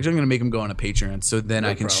him. Actually, I'm gonna make him go on a Patreon, so then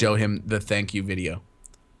I can problem. show him the thank you video.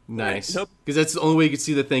 Nice. Nope. Because that's the only way you can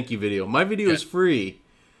see the thank you video. My video is free.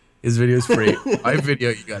 His video's free. My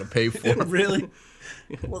video you gotta pay for. Really?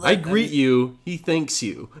 Well, I greet you. He thanks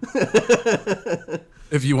you.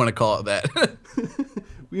 If you want to call it that.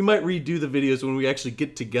 We might redo the videos when we actually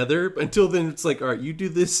get together. But until then, it's like, all right, you do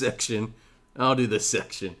this section. I'll do this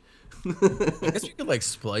section. I guess you could like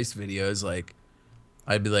splice videos. Like,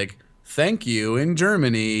 I'd be like, "Thank you in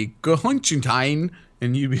Germany, Gehunchentine,"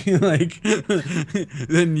 and you'd be like,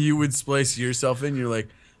 then you would splice yourself in. You're like,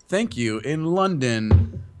 "Thank you in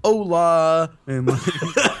London, Hola," and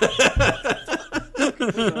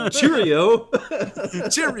Cheerio.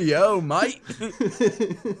 cheerio, mate.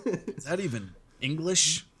 Is that even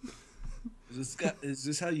English? Is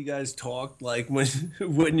this how you guys talk? Like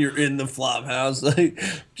when you're in the flop house, like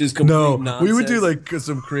just complete No, nonsense? we would do like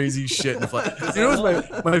some crazy shit in the flat. You know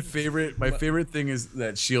what's my favorite? My favorite thing is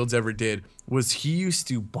that Shields ever did was he used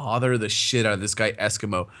to bother the shit out of this guy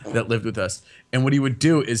Eskimo that lived with us, and what he would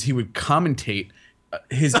do is he would commentate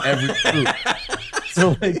his every move.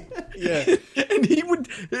 So like, yeah, and he would.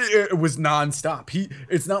 It was nonstop.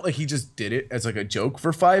 It's not like he just did it as like a joke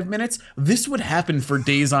for 5 minutes. This would happen for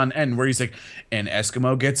days on end, where he's like, and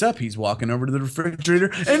Eskimo gets up, he's walking over to the refrigerator,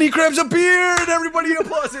 and he grabs a beer, and everybody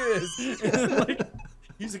applauses. And like,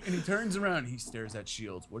 he's like, and he turns around, he stares at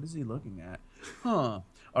Shields. What is he looking at? Huh.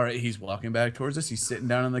 All right, he's walking back towards us. He's sitting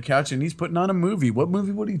down on the couch and he's putting on a movie. What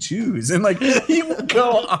movie would he choose? And like he would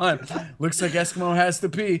go on. Looks like Eskimo has to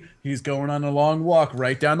pee. He's going on a long walk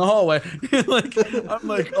right down the hallway. Like I'm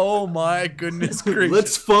like, oh my goodness gracious.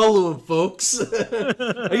 Let's follow him, folks.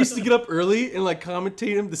 I used to get up early and like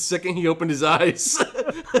commentate him the second he opened his eyes.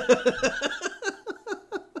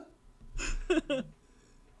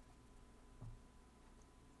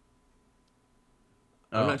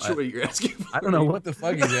 I'm not sure what you're asking for. I don't know what the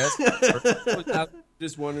fuck he's asking. I'm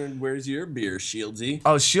just wondering, where's your beer, Shieldsy?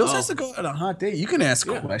 Oh, Shields has to go on a hot date. You can ask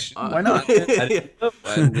a question. Why not?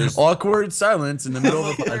 I'm just- Awkward silence in the middle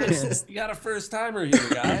of a podcast. You got a first timer here,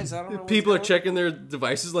 guys. I don't know. People are checking their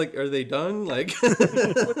devices like, are they done? Like,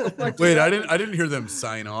 Wait, I didn't hear them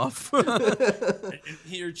sign off.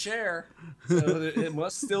 your chair, so it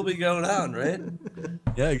must still be going on, right?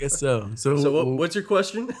 Yeah, I guess so. so what's your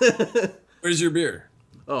question? Where's your beer?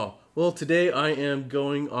 Oh, well, today I am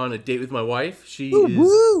going on a date with my wife. She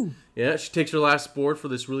takes her last board for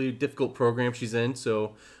this really difficult program she's in.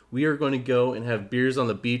 So we are going to go and have beers on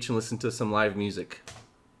the beach and listen to some live music.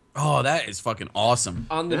 Oh, that is fucking awesome.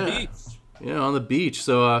 On the Yeah. beach. Yeah, on the beach.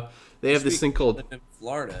 So They have this thing called in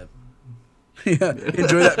Florida. Yeah,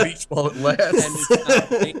 enjoy that beach while it And lasts. it's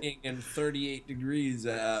not raining and 38 degrees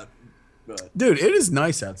out. But Dude, it is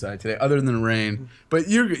nice outside today, other than rain. But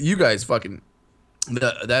you guys fucking,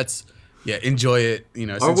 that's yeah, enjoy it. You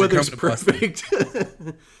know, our since you're weather's coming to Boston.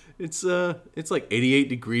 perfect. It's like 88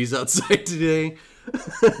 degrees outside today.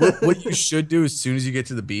 What you should do as soon as you get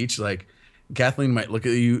to the beach, like Kathleen might look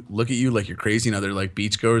at you like you're crazy, and other like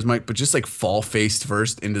beachgoers might, but just like fall face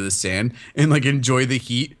first into the sand and like enjoy the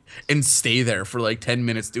heat and stay there for like 10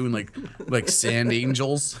 minutes doing like sand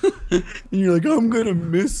angels. And you're like, I'm gonna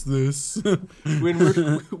miss this.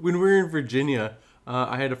 When we're in Virginia,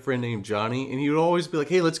 I had a friend named Johnny, and he would always be like,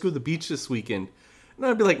 "Hey, let's go to the beach this weekend." And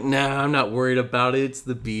I'd be like, "Nah, I'm not worried about it. It's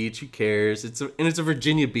the beach. Who cares? It's a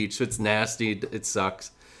Virginia beach, so it's nasty. It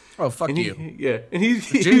sucks." Oh, fuck And you. yeah, and he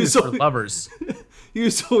Virginia's was for lovers. he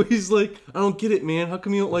was always like, "I don't get it, man. How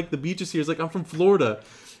come you don't like the beaches here?" He's like, "I'm from Florida."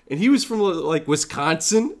 And he was from like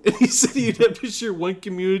Wisconsin, and he said he'd have to share one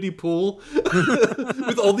community pool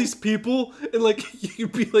with all these people, and like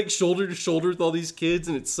you'd be like shoulder to shoulder with all these kids,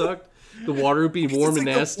 and it sucked. The water would be warm It's and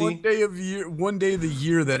like the nasty, one day of the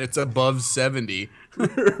year that it's above 70.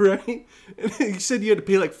 right? And he said you had to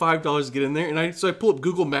pay like $5 to get in there, and I pull up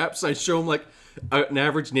Google Maps and I show him like an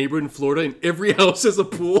average neighborhood in Florida, and every house has a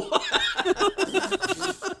pool.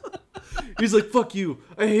 He's like, "Fuck you!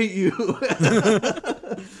 I hate you."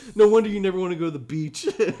 No wonder you never want to go to the beach.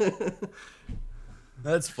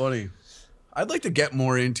 That's funny. I'd like to get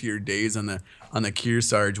more into your days on the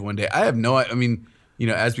Kearsarge one day. I have no, I mean, you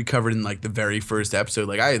know, as we covered in like the very first episode,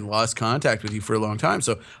 like I had lost contact with you for a long time,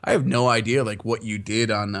 so I have no idea like what you did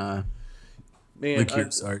on Man, the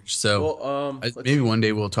Kearsarge. So well, maybe one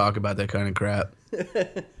day we'll talk about that kind of crap.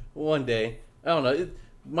 one day. I don't know.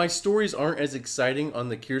 My stories aren't as exciting on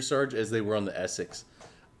the Kearsarge as they were on the Essex.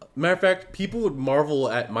 Matter of fact, people would marvel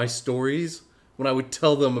at my stories when I would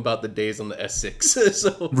tell them about the days on the Essex.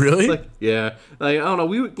 So Really? like, yeah. Like, I don't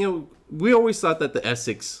know. We always thought that the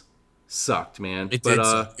Essex sucked, man. It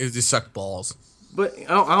just sucked balls. But I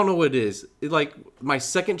don't know what it is. Like my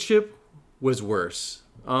second ship was worse.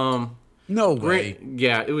 No way.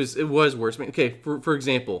 Yeah, it was worse. Man, okay, for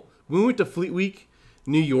example, we went to Fleet Week,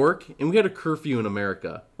 New York, and we had a curfew in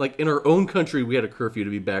America. Like in our own country, we had a curfew to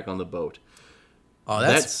be back on the boat. Oh,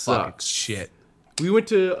 that sucks. Shit. We went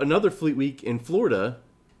to another Fleet Week in Florida,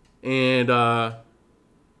 and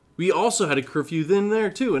we also had a curfew then there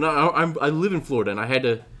too. And I live in Florida, and I had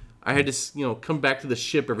to come back to the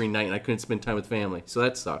ship every night, and I couldn't spend time with family, so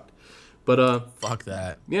that sucked. But Fuck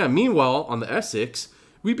that. yeah. Meanwhile, on the Essex,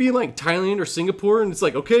 we'd be in like Thailand or Singapore, and it's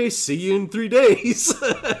like, okay, see you in 3 days.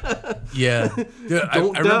 Yeah. Dude,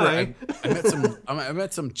 Don't die. I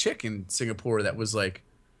met some chick in Singapore that was like,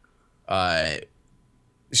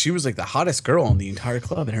 she was like the hottest girl in the entire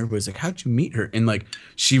club, and everybody's like, "How'd you meet her?" And like,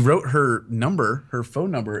 she wrote her phone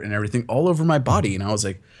number, and everything all over my body, and I was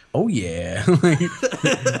like, "Oh yeah," like,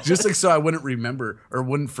 just like so I wouldn't remember or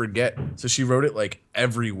wouldn't forget. So she wrote it like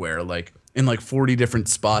everywhere, like in like 40 different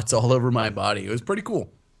spots all over my body. It was pretty cool.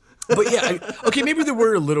 But yeah, okay, maybe they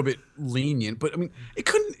were a little bit lenient, but I mean, it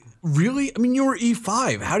couldn't really. I mean, you were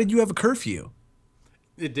E5. How did you have a curfew?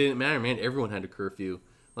 It didn't matter, man. Everyone had a curfew.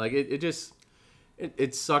 Like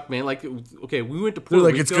it sucked, man. Like, okay, we went to Puerto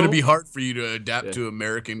They're like, Rico. it's going to be hard for you to adapt to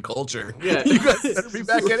American culture. Yeah. You guys better be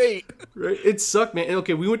back at 8. Right? It sucked, man. And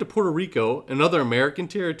okay, we went to Puerto Rico, another American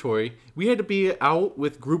territory. We had to be out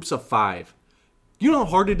with groups of 5. You know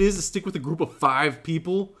how hard it is to stick with a group of 5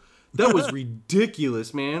 people? That was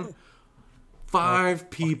ridiculous, man. 5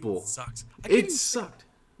 people. Sucks. It sucked.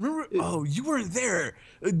 Remember? You were there.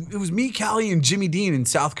 It was me, Callie, and Jimmy Dean in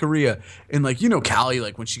South Korea. And like, you know, Callie,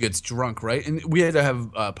 like when she gets drunk, right? And we had to have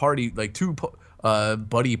a party, like 2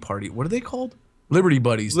 buddy party. What are they called? Liberty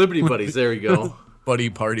buddies. Liberty buddies. There we go. Buddy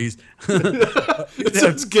parties. It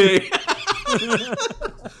sounds gay.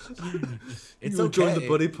 It's You join the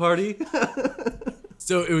buddy party.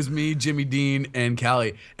 So it was me, Jimmy Dean, and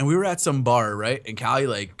Callie, and we were at some bar, right? And Callie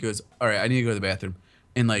like goes, "All right, I need to go to the bathroom,"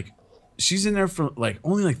 and like she's in there for like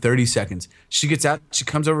only like 30 seconds. She gets out, she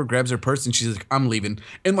comes over, grabs her purse, and she's like, "I'm leaving,"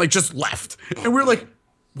 and like just left. And we're like,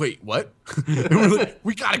 "Wait, what?" And we're like,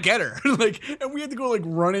 "We gotta get her!" Like, and we had to go like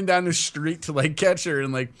running down the street to like catch her,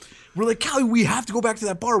 and like we're like, "Callie, we have to go back to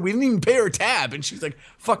that bar. We didn't even pay her tab," and she's like,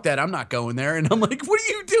 "Fuck that, I'm not going there." And I'm like, "What are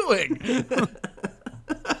you doing?"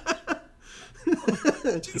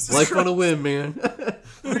 Life on a whim, man. I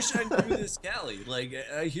wish I knew this Callie. Like,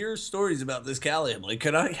 I hear stories about this Callie. I'm like,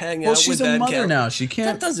 can I hang Well, out she's with a that mother Callie? now. She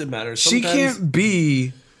can't. That doesn't matter. She Sometimes- can't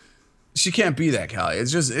be that Callie.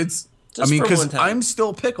 It's Just I mean, for one because time. I'm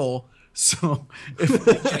still Pickle So if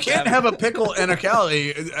you can't have a pickle and a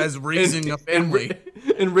Callie as raising a family.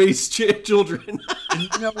 And raise children. And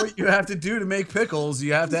you know what you have to do to make pickles?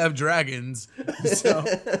 You have to have dragons. So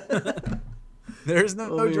there's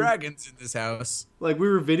no dragons in this house. Like, we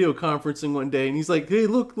were video conferencing one day, and he's like, "Hey,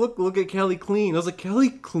 look at Callie clean." I was like, "Callie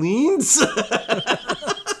cleans?"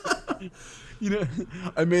 You know,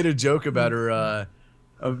 I made a joke about her.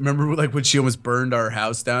 Remember, like, when she almost burned our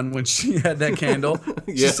house down when she had that candle?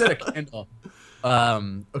 Yeah. She said a candle.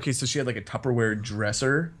 Okay, so she had like a Tupperware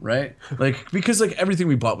dresser, right? Like, because like everything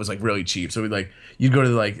we bought was like really cheap. So we like, you'd go to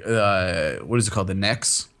like, what is it called? The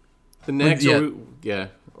Nex? The next, Yeah.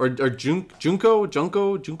 or Junko. What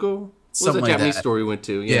was Something that like Japanese that. store we went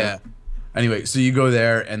to? Yeah. Anyway, so you go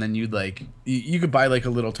there and then you'd like, you could buy like a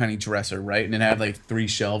little tiny dresser, right? And it had like 3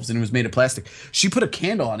 shelves and it was made of plastic. She put a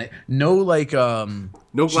candle on it. No like, No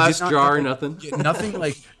she glass did not jar, have, nothing. Nothing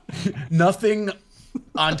like, nothing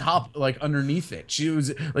on top, like underneath it. She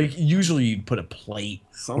was like, usually you'd put a plate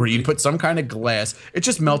or you'd put some kind of glass. It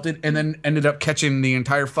just melted and then ended up catching the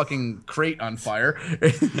entire fucking crate on fire.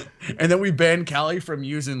 And then we banned Callie from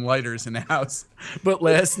using lighters in the house. But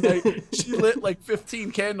last night she lit like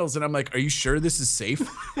 15 candles and I'm like, are you sure this is safe?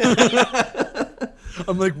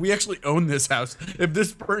 I'm like, we actually own this house. If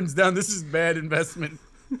this burns down, this is bad investment.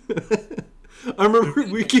 I remember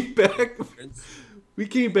we came back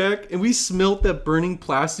and we smelt that burning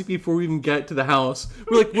plastic before we even got to the house.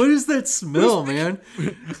 We're like, "What is that smell, man?"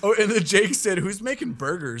 Oh, and then Jake said, who's making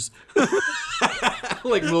burgers?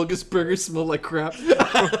 Like, Wilgus burgers smell like crap.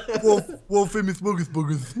 Wolf famous Wilgus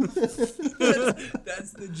burgers.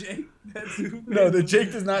 That's the Jake. That's who. No, the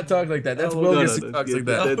Jake does not talk like that. That's Wilgus who talks like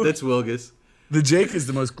that. That's Wilgus. The Jake is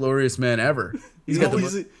the most glorious man ever. He's got the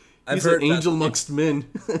most, He's heard an that. angel amongst men.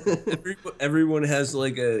 Everyone has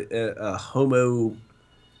like a homo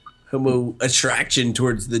attraction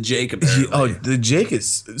towards the Jake. Apparently. oh, the Jake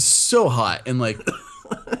is so hot and like,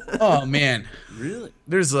 oh man, Really?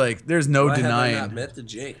 there's no Why have I denying. not met the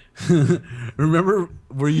Jake? Remember,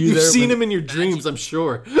 were you You've there? seen when- him in your dreams, I'm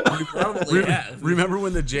sure. Probably have. Remember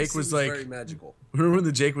when the Jake Seems was like, very magical. remember when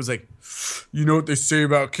the Jake was like, you know what they say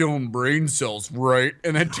about killing brain cells, right?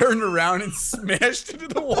 And then turned around and smashed into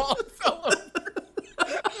the wall and fell over.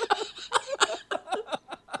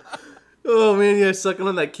 Oh man, yeah, sucking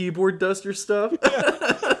on that keyboard duster stuff. Yeah,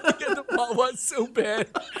 the wall was so bad.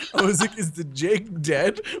 I was like, is the Jake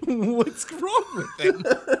dead? What's wrong with him?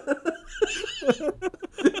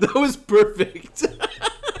 That was perfect.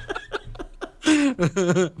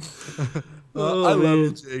 Oh, I man.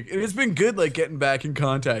 love the Jake. And it's been good like getting back in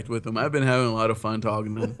contact with him. I've been having a lot of fun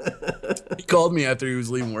talking to him. He called me after he was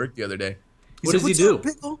leaving work the other day. What does he "What's do?" up,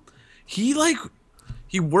 Pickle?"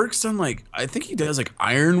 He works on like, I think he does like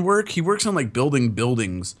iron work. He works on like building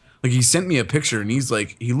buildings. Like he sent me a picture and he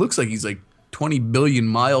looks like he's like 20 billion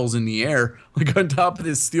miles in the air, like on top of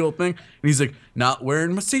this steel thing. And he's like, not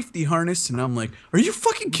wearing my safety harness. And I'm like, are you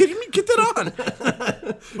fucking kidding me? Get that on.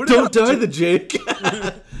 Put it Don't on, die, Jake. the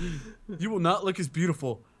Jake. You will not look as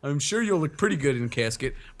beautiful. I'm sure you'll look pretty good in a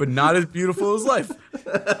casket, but not as beautiful as life.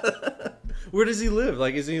 Where does he live?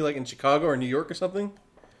 Like, is he like in Chicago or New York or something?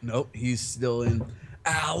 Nope, he's still in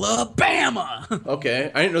Alabama.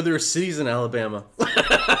 Okay, I didn't know there were cities in Alabama.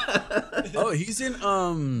 Oh, he's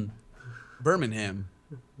in Birmingham.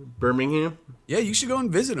 Birmingham? Yeah, you should go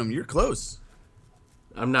and visit him. You're close.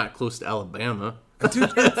 I'm not close to Alabama.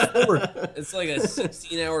 Dude, you're forward. It's like a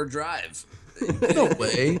 16-hour drive. No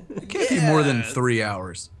way. It can't be more than 3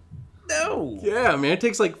 hours. No. Yeah, man, it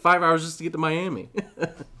takes like 5 hours just to get to Miami.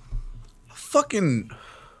 Fucking,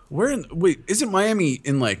 wait, isn't Miami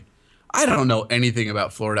in like, I don't know anything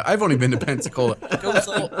about Florida. I've only been to Pensacola.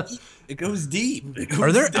 It goes deep. It goes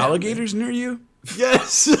Are there down. alligators near you?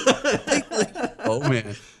 Yes. Oh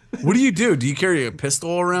man. What do? Do you carry a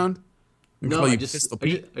pistol around? We No, call I you just, Pistol I,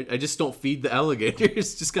 Pete? just, I just don't feed the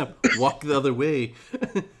alligators. Just kind of walk the other way.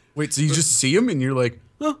 Wait, so you just see them and you're like,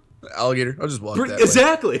 oh, alligator. I'll just walk that way.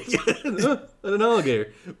 Exactly. An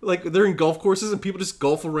alligator. Like, they're in golf courses and people just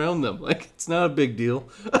golf around them. Like, it's not a big deal.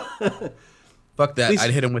 Fuck that. These-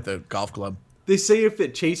 I'd hit him with a golf club. They say if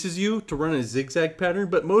it chases you to run a zigzag pattern,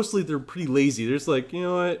 but mostly they're pretty lazy. They're just like, you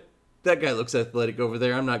know what? That guy looks athletic over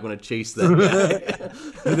there. I'm not going to chase that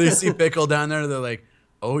guy. And they see Pickle down there, they're like,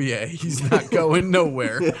 oh yeah, he's not going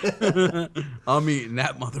nowhere. I'm eating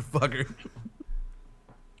that motherfucker.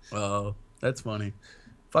 Oh, that's funny.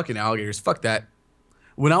 Fucking alligators. Fuck that.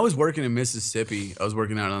 When I was working in Mississippi, I was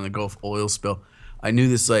working out on the Gulf oil spill. I knew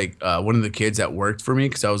this like one of the kids that worked for me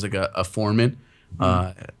because I was like a foreman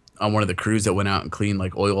on one of the crews that went out and cleaned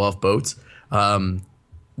like oil off boats.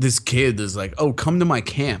 This kid is like, oh, come to my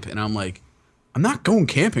camp. And I'm like, I'm not going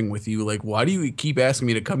camping with you. Like, why do you keep asking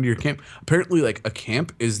me to come to your camp? Apparently, like, a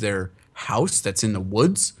camp is their house that's in the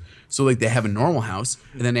woods. So, like, they have a normal house,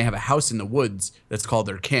 and then they have a house in the woods that's called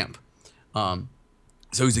their camp. So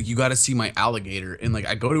he's like, you got to see my alligator. And, like,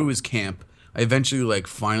 I go to his camp. I eventually, like,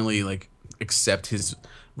 finally, like, accept his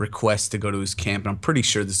request to go to his camp. And I'm pretty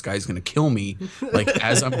sure this guy's going to kill me. Like,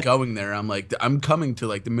 as I'm going there, I'm like, I'm coming to,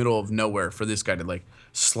 like, the middle of nowhere for this guy to, like,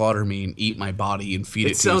 slaughter me and eat my body and feed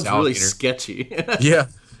it to his alligator. It sounds really sketchy. Yeah.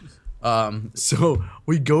 So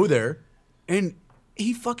we go there, and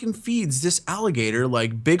he fucking feeds this alligator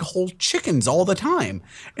like big whole chickens all the time.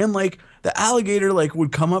 And like the alligator like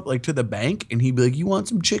would come up like to the bank, and he'd be like, you want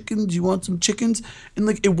some chickens? You want some chickens? And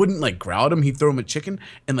like it wouldn't like growl at him. He'd throw him a chicken,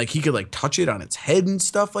 and like he could like touch it on its head and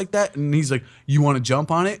stuff like that. And he's like, you want to jump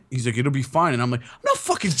on it? He's like, it'll be fine. And I'm like, I'm not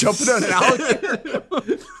fucking jumping on an alligator.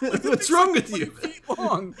 Like, what's wrong with you?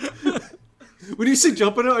 Long. When you say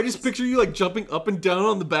jumping out, I just picture you like jumping up and down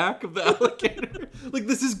on the back of the alligator. Like,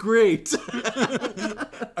 this is great.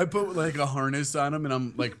 I put like a harness on him, and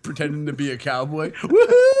I'm like pretending to be a cowboy.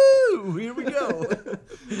 Woohoo! Here we go.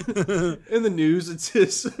 In the news, it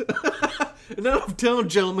says, an out-of-town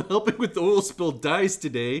gentleman helping with the oil spill dies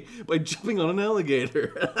today by jumping on an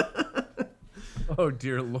alligator. Oh,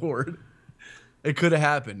 dear Lord. It could have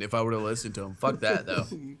happened if I would have listened to him. Fuck that, though.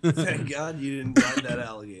 Thank God you didn't ride that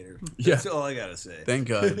alligator. Yeah. That's all I gotta say. Thank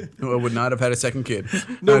God. I would not have had a second kid.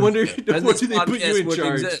 No wonder And they this put you podcast in wouldn't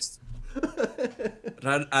charge. exist.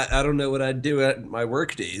 But I don't know what I'd do at my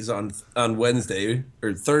work days on Wednesday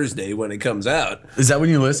or Thursday when it comes out. Is that when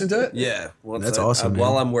you listen to it? Yeah, That's awesome,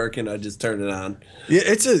 While man. I'm working, I just turn it on. Yeah,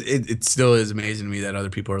 it still is amazing to me that other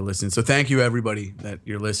people are listening. So thank you, everybody, that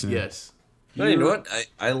you're listening. Yes. No, you know what?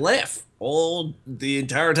 I laugh all the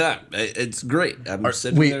entire time. It's great. I'm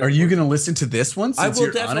sitting there. Are you going to listen to this one I since will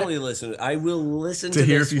you're on definitely it? listen. I will listen To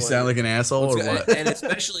hear this if you one. sound like an asshole or what? And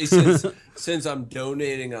especially since I'm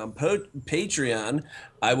donating on Patreon,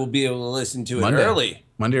 I will be able to listen to it early.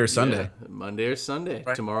 Monday or Sunday. Yeah, Monday or Sunday.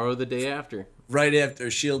 Right. Tomorrow or the day after. Right after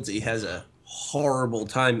Shieldsy has a horrible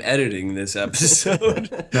time editing this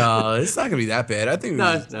episode. No, it's not going to be that bad. I think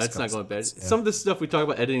No, it's not going bad. Yeah. Some of the stuff we talk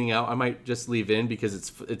about editing out, I might just leave in because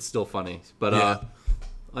it's still funny. But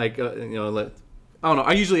I don't know.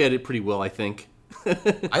 I usually edit pretty well, I think. I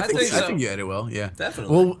think so. I think you edit well, yeah.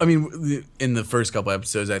 Definitely. Well, I mean, in the first couple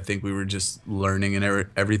episodes, I think we were just learning and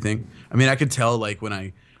everything. I mean, I could tell, like, when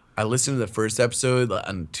I listened to the first episode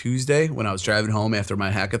on Tuesday when I was driving home after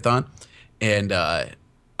my hackathon, and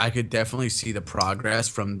I could definitely see the progress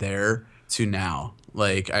from there to now.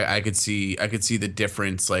 Like, I could see the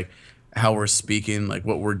difference, like, how we're speaking, like,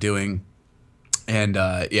 what we're doing. And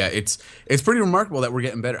it's pretty remarkable that we're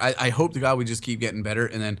getting better. I hope to God we just keep getting better,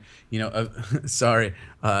 and then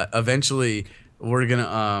eventually we're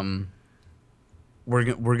gonna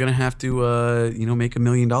have to make $1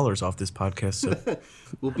 million off this podcast. So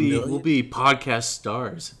we'll be podcast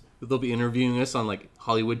stars. They'll be interviewing us on like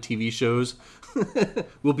Hollywood TV shows.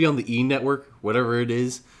 We'll be on the E Network, whatever it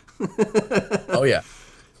is. Oh yeah,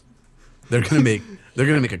 they're gonna make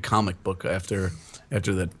a comic book after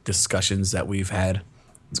the discussions that we've had.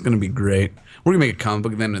 It's gonna be great. We're gonna make a comic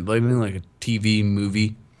book, then like a TV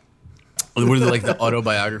movie, with like the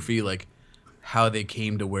autobiography, like how they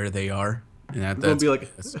came to where they are. And It's gonna be like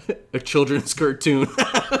a children's cartoon. Look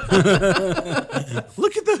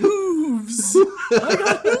at the hooves! I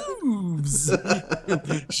got hooves!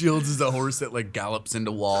 Shields is the horse that like gallops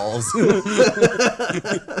into walls.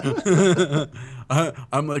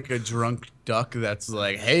 I'm like a drunk duck that's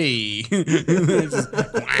like, hey, just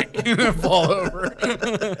whack, and fall over.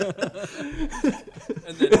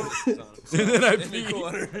 And then I in the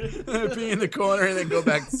corner pee in the corner and then go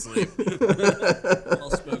back to sleep. while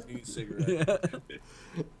smoking a cigarette. Yeah.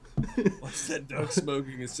 What's that duck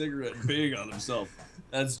smoking a cigarette and peeing on himself?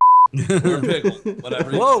 That's or pickle,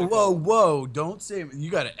 whatever. Whoa! Don't say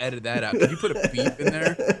you got to edit that out. Can you put a beep in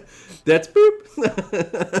there? That's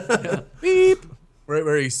boop. Yeah. Beep. Right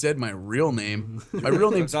where he said my real name. My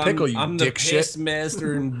real name's Pickle. I'm Dick the shit. piss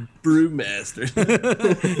master and brew master.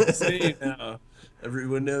 See now,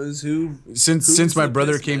 everyone knows who. Since my the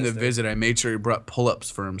brother piss came to master. visit, I made sure he brought pull-ups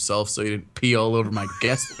for himself so he didn't pee all over my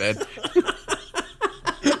guest bed.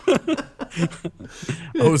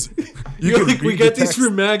 We got these for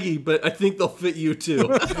Maggie, but I think they'll fit you too.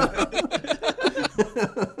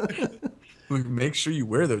 Make sure you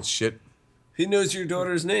wear those shit. He knows your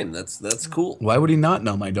daughter's name. That's cool. Why would he not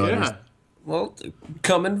know my daughter's? Yeah, Well,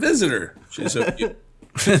 come and visit her. She's so cute.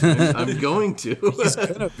 I'm going to. He's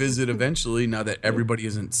gonna visit eventually now that everybody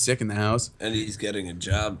isn't sick in the house. And he's getting a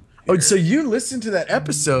job. Oh, so you listened to that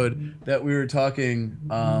episode that we were talking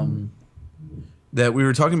that we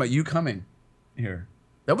were talking about you coming here.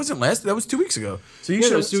 That wasn't last. That was 2 weeks ago. So you Yeah,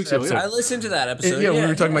 should that was 2 weeks ago, episode. I listened to that episode. Yeah, we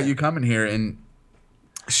were talking about you coming here, and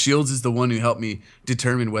Shields is the one who helped me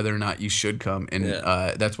determine whether or not you should come, and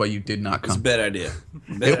that's why you did not It's a come. bad idea.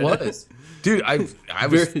 It was, dude. I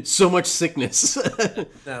was. So much sickness.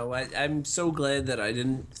 No, I'm so glad that I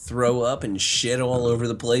didn't throw up and shit all over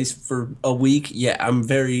the place for a week. Yeah, I'm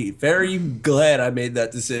very, very glad I made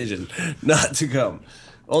that decision not to come.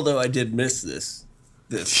 Although I did miss this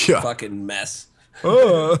Yeah. fucking mess.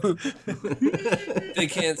 They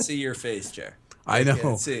can't see your face, Jer. I know.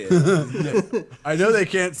 Can't see it. I know they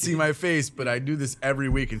can't see my face, but I do this every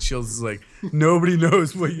week, and Shields is like, nobody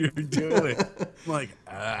knows what you're doing. I'm like,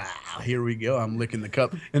 here we go. I'm licking the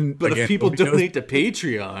cup. And But again, if people nobody knows. donate to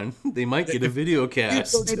Patreon, they might get a video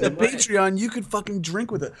cast. Donate to Patreon, you could fucking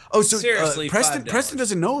drink with it. Oh, so Seriously, Preston $5.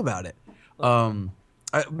 doesn't know about it.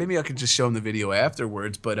 Maybe I could just show him the video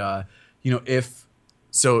afterwards. But if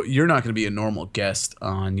so, you're not going to be a normal guest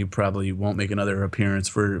on. You probably won't make another appearance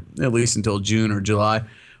for at least until June or July,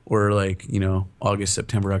 or like August,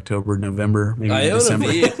 September, October, November, maybe I own a December.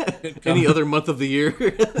 V. Any other month of the year.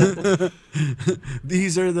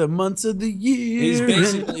 These are the months of the year. He's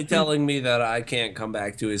basically telling me that I can't come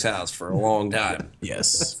back to his house for a long time.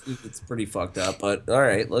 Yes. It's pretty fucked up, but all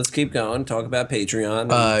right, let's keep going. Talk about Patreon.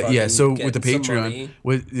 and Yeah. fucking So with the getting some Patreon,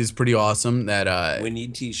 money. is pretty awesome. That We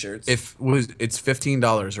need T-shirts. it's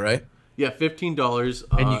 $15, right? Yeah, $15,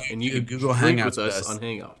 and you do can Google drink Hangouts with with us us. on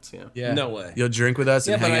Hangouts. Yeah. Yeah. No way. You'll drink with us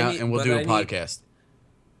Yeah, and but hang I out, need- and we'll but do a I need- podcast.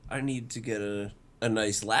 I need to get a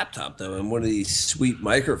nice laptop though, and one of these sweet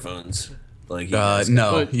microphones. Like you guys got.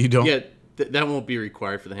 No, But, you don't. Yeah, that won't be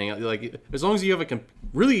required for the Hangout. Like, as long as you have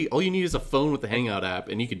really, all you need is a phone with the Hangout app,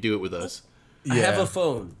 and you can do it with us. I have a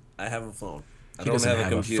phone. I don't doesn't have a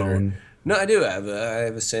have a computer. phone. No, I do have. I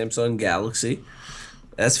have a Samsung Galaxy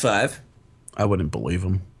S5. I wouldn't believe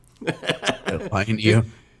him. Lying to you.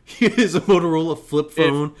 It is a Motorola flip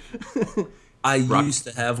phone. I used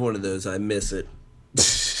to have one of those. I miss it.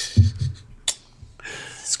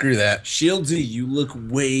 Screw that. Shieldsy, you look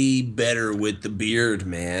way better with the beard,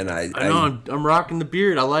 man. I know, I'm rocking the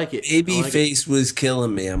beard. I like it. Baby I like face was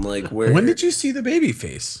killing me. I'm like, where? When did you see the baby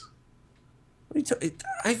face?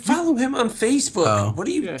 I follow him on Facebook. Oh. What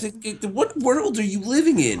do you? What world are you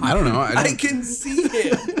living in? I don't know. I can see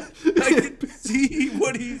him. I can see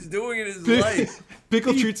what he's doing in his life.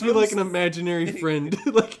 Pickle treats me like an imaginary friend.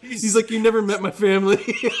 Like he's like, you never met my family.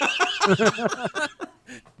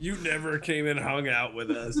 You never came and hung out with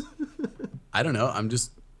us. I don't know. I'm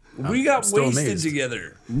We got still wasted amazed.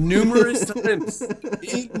 together numerous times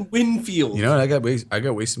in Winfield. You know, I got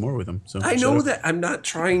wasted more with him. So I shut know up. that. I'm not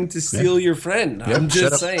trying to steal your friend. Yeah, I'm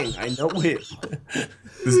shut just up. saying. I know it.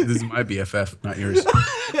 This is my BFF, not yours.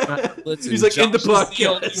 Listen, He's like, end the Josh is the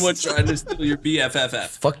podcast. only one trying to steal your BFFF.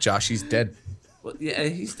 Fuck Josh. He's dead. Well, yeah,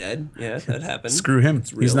 he's dead. Yeah, that happened. Screw him.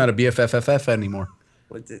 He's real. not a BFFFF anymore.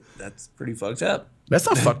 That's pretty fucked up. That's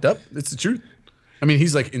not fucked up. It's the truth. I mean,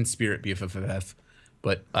 he's like in spirit BFFF,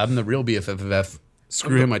 but I'm the real BFFF.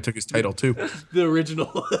 Screw him. I took his title too. The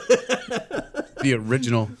original. The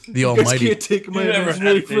original, the You guys almighty. can't take my You never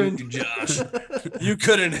imaginary had it in friend. you, Josh. You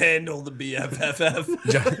couldn't handle the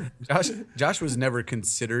BFFF. Josh was never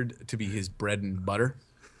considered to be his bread and butter.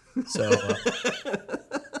 So,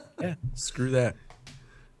 yeah, screw that.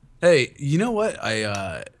 Hey, you know what?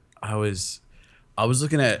 I was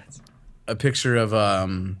looking at a picture of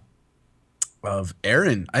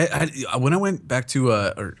Aaron. I when I went back to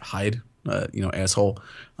or Hyde, asshole.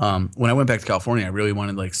 When I went back to California, I really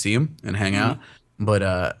wanted to like see him and hang out. But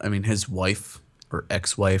I mean, his wife or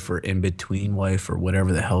ex-wife or in-between wife or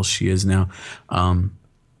whatever the hell she is now.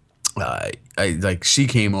 I like she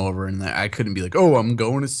came over and I couldn't be like, oh, I'm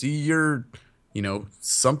going to see your,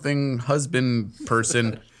 something husband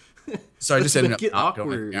person. So I just ended up make it not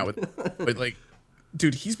going awkward. out with. But like,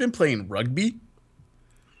 dude, he's been playing rugby,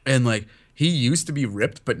 and like he used to be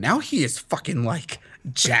ripped, but now he is fucking like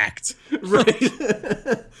jacked. Right.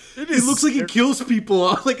 He looks like he kills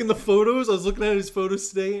people. Like in the photos, I was looking at his photos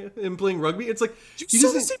today and playing rugby. It's like he So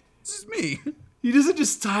the doesn't. same as me. He doesn't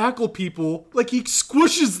just tackle people. Like he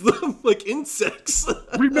squishes them like insects.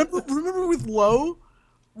 Remember with Lowe?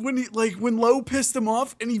 When Lowe pissed him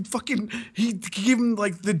off and he gave him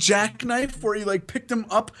like the jackknife where he like picked him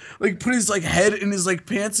up, like put his like head in his like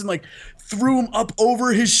pants and like threw him up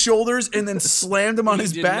over his shoulders and then slammed him on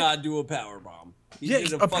his He did back. not do a power bomb. He Yeah,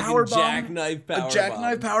 did a fucking power bomb, jackknife power a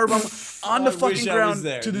jackknife power bomb on the I wish fucking I was ground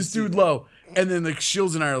there to to this see dude that. Lowe. And then like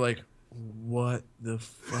Shields and I are like, what the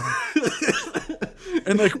fuck?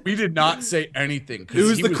 And like we did not say anything. 'cause It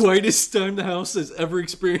was he the quietest time the house has ever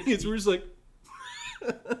experienced. We're just like,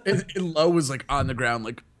 And Lo was like on the ground,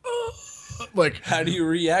 like, like How do you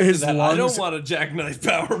react to his that? I don't lungs- want a jackknife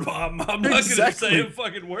power bomb. I'm not Exactly. gonna say a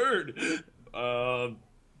fucking word. All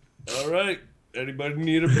right. Anybody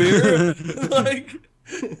need a beer? Like,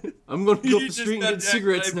 I'm going to go up You the just street and got get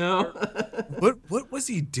cigarettes jackknifed now. what was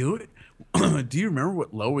he doing? Do you remember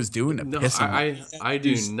what Lo was doing to No, piss him off? I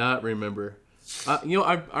do not remember. I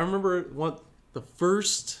remember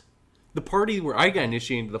the party where I got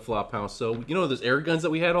initiated into the flop house. So those air guns that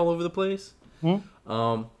we had all over the place.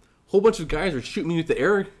 Whole bunch of guys are shooting me with the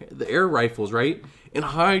air rifles, right? And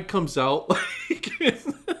Hyde comes out like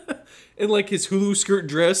in like his Hulu skirt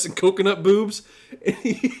dress and coconut boobs. And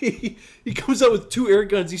he comes out with 2 air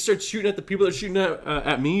guns. He starts shooting at the people that are shooting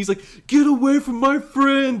at me. He's like, "Get away from my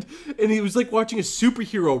friend!" And he was like watching a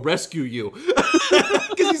superhero rescue you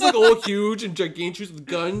because he's like all huge and gigantic with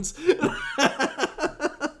guns.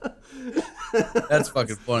 That's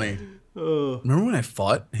fucking funny. Remember when I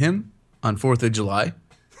fought him on 4th of July?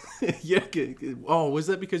 Yeah. Oh, was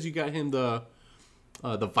that because you got him the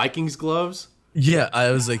Vikings gloves? Yeah,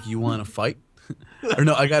 I was like, "You want to fight?" Or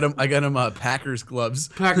no, I got him Packers gloves.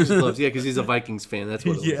 Packers gloves, yeah, because he's a Vikings fan. That's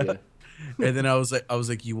what it was. Yeah. And then I was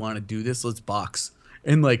like, "You want to do this? Let's box."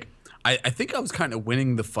 And like, I think I was kind of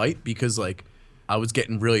winning the fight because like I was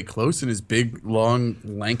getting really close, and his big, long,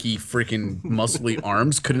 lanky, freaking muscly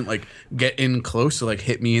arms couldn't like get in close to like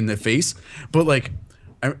hit me in the face. But like,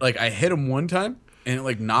 I hit him one time, and it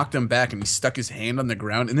like knocked him back, and he stuck his hand on the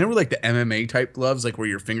ground. And they were like the MMA type gloves, like where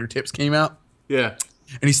your fingertips came out. Yeah.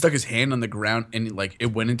 And he stuck his hand on the ground, and like it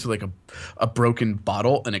went into like a broken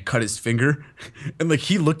bottle, and it cut his finger. And like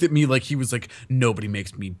he looked at me like he was like, "Nobody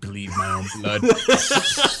makes me bleed my own blood."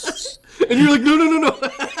 And you're like, no.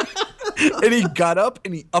 And he got up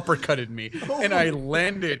and he uppercutted me, and I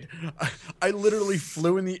landed. I literally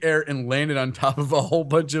flew in the air and landed on top of a whole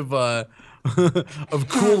bunch of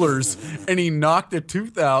coolers, and he knocked a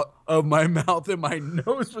tooth out of my mouth, and my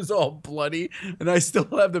nose was all bloody. And I still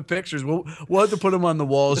have the pictures. We'll have to put them on the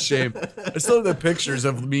wall, Shame. I still have the pictures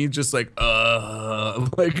of me just like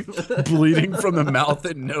bleeding from the mouth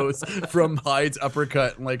and nose from Hyde's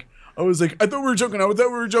uppercut. And like I was like, I thought we were joking.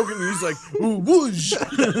 And he's like, ooh, whoosh.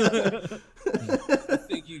 I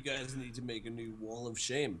think you guys need to make a new wall of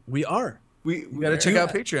shame. We are. We You gotta check out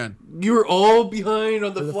Patreon. You were all behind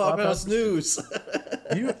on the Flophouse Flophouse News.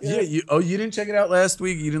 You didn't check it out last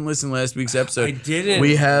week. You didn't listen to last week's episode. I didn't.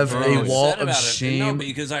 We have I'm a wall upset of about it. shame. No,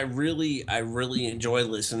 because I really enjoy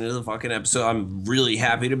listening to the fucking episode. I'm really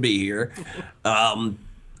happy to be here.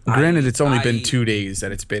 Granted, it's only been I- 2 days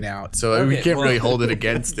that it's been out, so we Okay, can't well- really hold it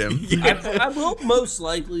against him. I will most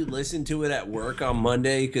likely listen to it at work on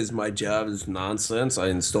Monday because my job is nonsense. I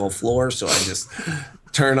install floor, so I just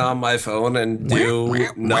turn on my phone and do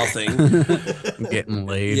nothing. I'm getting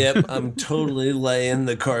laid. Yep, I'm totally laying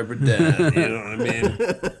the carpet down. You know what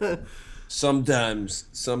I mean? Sometimes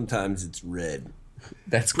it's red.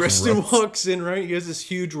 That's Preston gross. walks in, right? He has this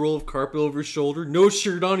huge roll of carpet over his shoulder, no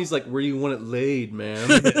shirt on. He's like, "Where do you want it laid, man?"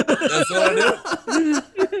 That's what I do.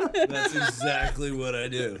 That's exactly what I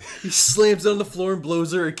do. He slams on the floor and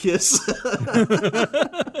blows her a kiss.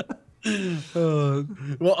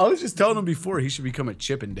 Well, I was just telling him before he should become a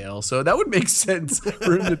Chippendale, so that would make sense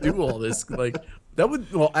for him to do all this. Like that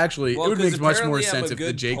would, well, actually, Well, it would 'cause make much more apparently I'm sense a if the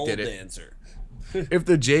good Jake pole did it. dancer. If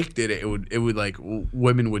the Jake did it, it would like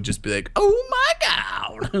women would just be like, "Oh my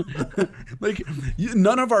god!" Like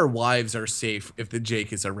none of our wives are safe if the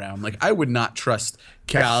Jake is around. Like I would not trust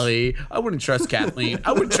Callie. I wouldn't trust Kathleen.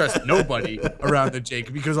 I wouldn't trust nobody around the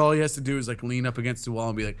Jake because all he has to do is like lean up against the wall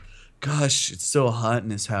and be like, "Gosh, it's so hot in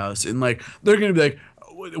this house," and like they're gonna be like,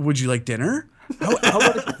 "Would you like dinner? How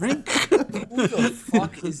about a drink?" Who the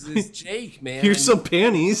fuck is this Jake, man? Here's some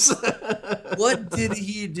panties. What did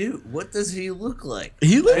he do? What does he look like?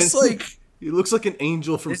 He looks like. He looks like an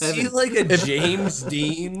angel from Is heaven. he like a James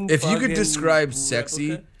Dean? If you could fucking describe sexy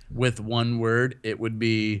replica? with one word, it would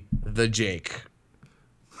be the Jake.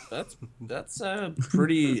 That's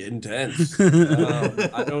pretty intense.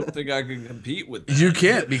 I don't think I can compete with that. You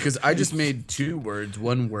can't because I just made 2 words,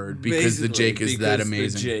 1 word because the Basically, Jake is that because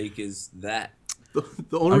amazing. The Jake is that.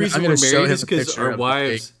 The only I'm reason gonna we're show married him is a because picture our of the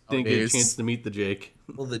wives Jake didn't get a nowadays. chance to meet the Jake.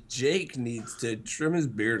 Well, the Jake needs to trim his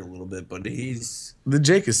beard a little bit, but he's The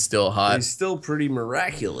Jake is still hot. still pretty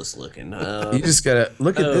miraculous looking. You just gotta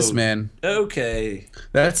look at this Oh. man. Okay.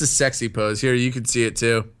 That's a sexy pose. Here, you can see it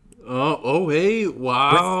too. Oh, hey,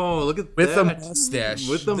 wow! Look at With that. the mustache.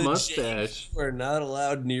 With the The mustache. Jakes are not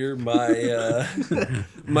allowed near my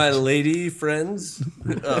my lady friends.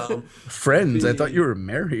 Friends, I thought you were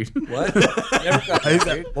married. What? Never got I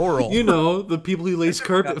married. oral. You know, the people he lays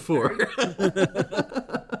carpet for.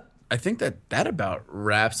 I think that about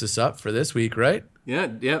wraps us up for this week, right? Yeah,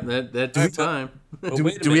 that's the time.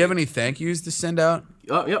 Do we have any thank yous to send out?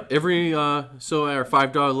 Yep. Every so at our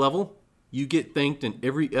 $5 level, you get thanked in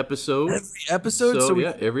every episode. Every episode. So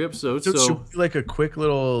yeah, every episode. So should we do like a quick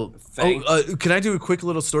little. Can I do a quick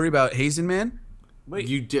little story about Hazen Man? Wait,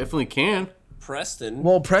 you definitely can. Preston.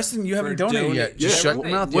 Well, Preston, you haven't donated yet. Just shut your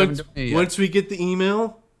mouth. You haven't donated yet. Once we get the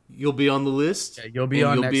email, you'll be on the list. Yeah, you'll be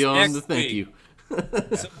on the thank week. you.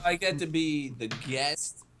 So I get to be the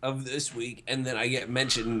guest of this week, and then I get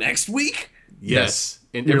mentioned next week. Yes.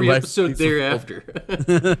 In Your every life episode is thereafter.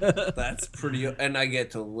 That's pretty, and I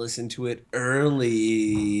get to listen to it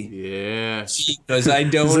early. Yeah. Because I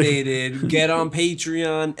donated. Get on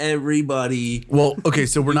Patreon, everybody. Well, okay,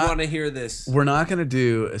 so we're You not want to hear this? we're not gonna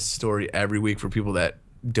do a story every week for people that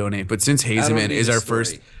donate, but since Hazeman need is a our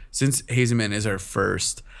story.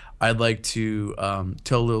 first, I'd like to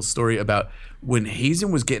tell a little story about when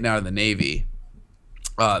Hazen was getting out of the Navy.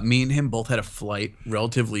 Me and him both had a flight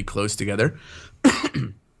relatively close together.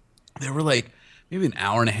 They were like maybe an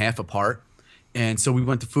hour and a half apart, and so we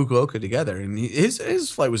went to Fukuoka together. And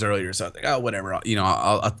his flight was earlier, so I was like, oh, whatever, I'll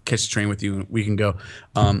catch the train with you. We can go.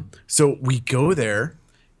 So we go there,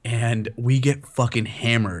 and we get fucking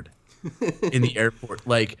hammered in the airport,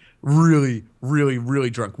 like really, really, really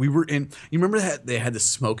drunk. We were in. You remember that they had the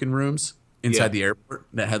smoking rooms inside the airport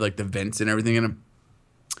that had like the vents and everything in them.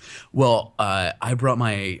 Well, I brought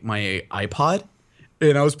my iPod,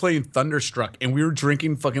 and I was playing Thunderstruck, and we were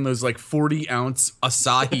drinking fucking those like 40-ounce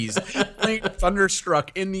Asahis, playing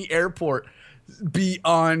Thunderstruck in the airport,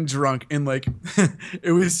 beyond drunk, and like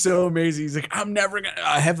it was so amazing. He's like,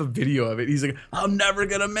 I have a video of it. He's like, I'm never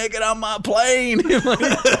gonna make it on my plane.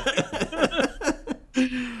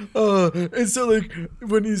 And so like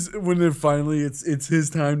when finally it's his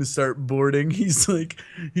time to start boarding, he's like,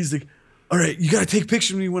 all right, you gotta take a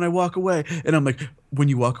picture of me when I walk away. And I'm like, when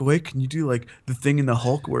you walk away, can you do like the thing in the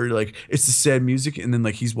Hulk where like it's the sad music, and then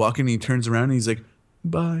like he's walking and he turns around and he's like,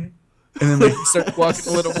 bye. And then like he starts walking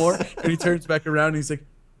a little more and he turns back around and he's like,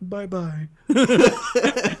 bye.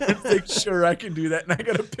 Like, sure, I can do that. And I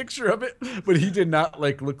got a picture of it, but he did not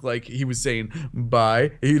like look like he was saying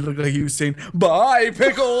bye. He looked like he was saying bye,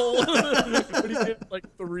 pickle. But he did it like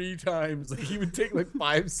 3 times. Like he would take like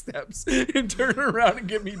 5 steps and turn around and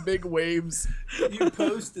give me big waves. You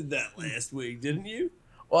posted that last week, didn't you?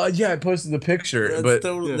 Well, yeah, I posted the picture, That's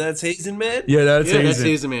but that's Hazen Man. yeah, that's That's Hazen.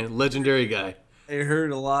 Hazen Man, legendary guy. I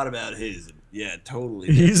heard a lot about Hazen. Yeah,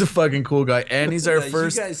 totally. He's a fucking cool guy, and he's our Guys, you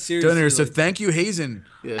first guys seriously, donor. So like- thank you, Hazen.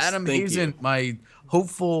 Yes, Adam thank Hazen, you. my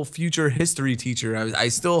hopeful future history teacher. I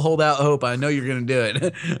still hold out hope. I know you're gonna do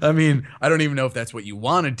it. I mean, I don't even know if that's what you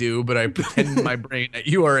want to do, but I pretend in my brain that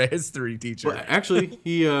you are a history teacher. Well, actually,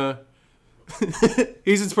 he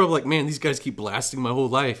Hazen's probably like, man, these guys keep blasting my whole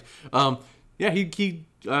life. Yeah,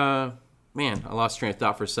 man, I lost train of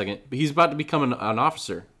thought for a second. But he's about to become an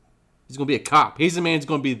officer. He's gonna be a cop. Hazen Man's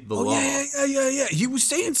gonna be the law. Yeah. He was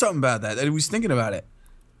saying something about that he was thinking about it.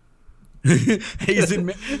 Hazen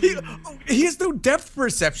Man, he has no depth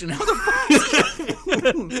perception. How the fuck?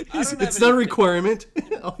 It's not a requirement.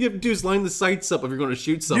 All you have to do is line the sights up if you're going to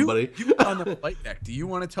shoot somebody. You on the flight deck. Do you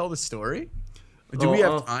want to tell the story? Do we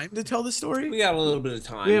have time to tell the story? We got a little bit of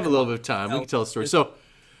time. We have a little bit of time. We can tell a story. So,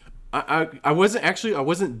 I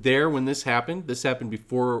wasn't there when this happened. This happened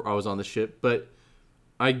before I was on the ship. But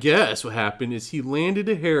I guess what happened is he landed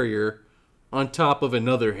a Harrier on top of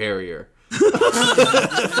another Harrier.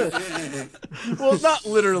 Well, not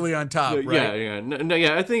literally on top, right? Yeah. No,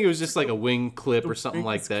 I think it was just like a wing clip or something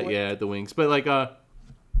like that. clip? Yeah, the wings. But like,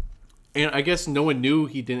 and I guess no one knew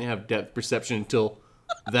he didn't have depth perception until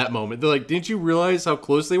that moment. They're like, "Didn't you realize how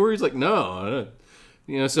close they were?" He's like, "No."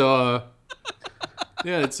 So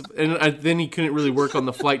yeah, then he couldn't really work on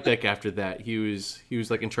the flight deck after that. He was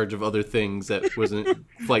like in charge of other things that wasn't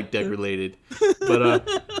flight deck related. But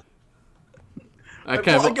I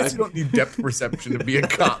guess you don't need depth perception to be a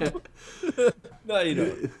cop. No, you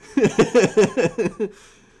don't.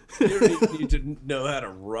 You don't even need to know how to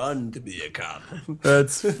run to be a cop.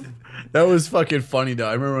 That was fucking funny though.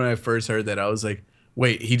 I remember when I first heard that, I was like,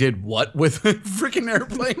 "Wait, he did what with a freaking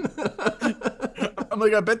airplane?" I'm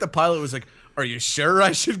like, I bet the pilot was like, "Are you sure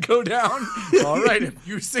I should go down?" All right, if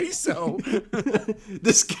you say so.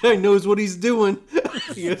 This guy knows what he's doing.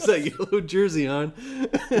 He has that yellow jersey on.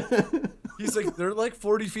 He's like, they're like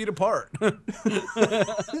 40 feet apart.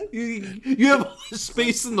 You have all the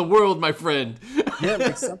space in the world, my friend. Yeah,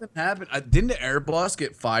 like something happened. Didn't the air boss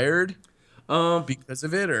get fired because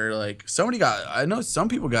of it, or like somebody got? I know some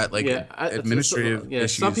people got like administrative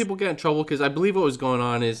issues. Some people got in trouble because I believe what was going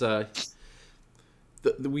on is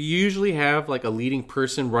we usually have like a leading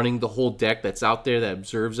person running the whole deck that's out there that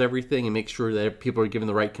observes everything and makes sure that people are given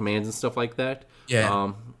the right commands and stuff like that.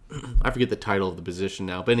 Yeah. I forget the title of the position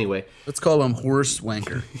now, but anyway. Let's call him Horse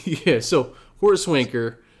Wanker. Yeah, so Horace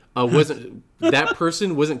Wanker wasn't that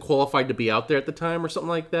person wasn't qualified to be out there at the time or something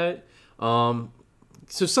like that.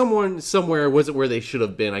 So someone somewhere wasn't where they should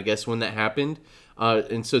have been, I guess, when that happened,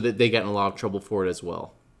 and so that they got in a lot of trouble for it as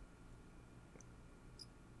well.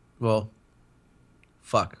 Well,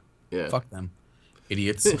 fuck. Yeah. Fuck them.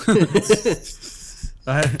 Idiots.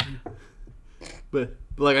 But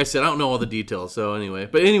like I said, I don't know all the details. So anyway,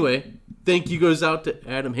 thank you goes out to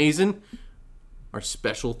Adam Hazen, our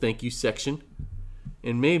special thank you section,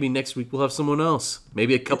 and maybe next week we'll have someone else,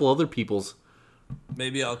 maybe a couple other people's.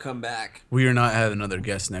 Maybe I'll come back. We are not having another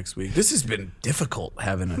guest next week. This has been difficult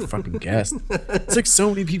having a fucking guest. It's like so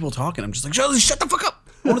many people talking. I'm just like, shut the fuck up.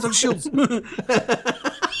 I want to talk Shields.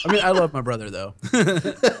 I mean, I love my brother though.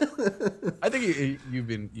 I think you've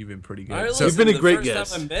been pretty good. You've been a great guest. The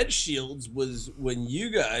guest. first time I met Shields was when you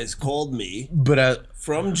guys called me But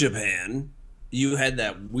from Japan. You had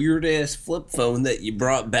that weird ass flip phone that you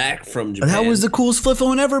brought back from Japan. that was the coolest flip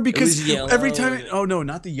phone ever because was yellow every time. Oh no,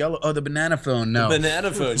 not the yellow. Oh, the banana phone. No,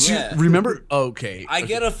 banana phone. Yeah. Remember? Okay. I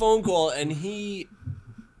get a phone call and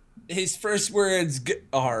his first words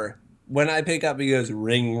are, when I pick up, he goes,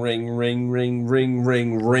 ring, ring, ring, ring, ring,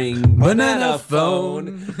 ring, ring, banana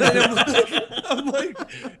phone. And I'm like,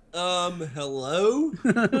 hello?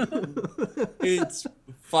 It's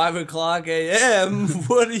 5:00 a.m.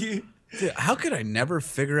 What are you? Dude, how could I never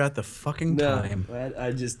figure out the fucking time?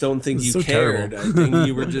 I just don't think you so cared. terrible. I think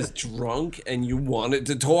you were just drunk and you wanted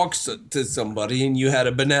to talk to somebody and you had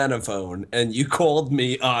a banana phone and you called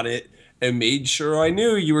me on it and made sure I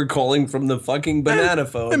knew you were calling from the fucking banana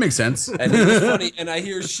phone. That makes sense. And it was funny. And I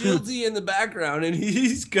hear Shieldsy in the background and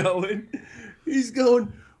he's going,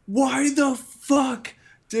 why the fuck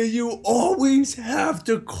do you always have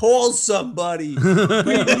to call somebody?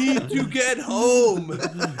 We need to get home.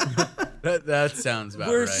 That sounds about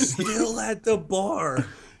We're right. still at the bar.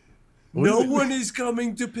 No one is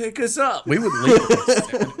coming to pick us up. We would leave at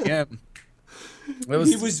 7 a.m.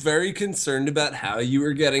 He was very concerned about how you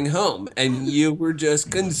were getting home, and you were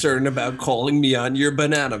just concerned about calling me on your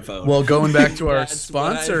banana phone. Well, going back to our That's what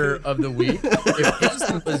I sponsor heard. of the week, if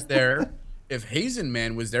Hazen was there, if Hazen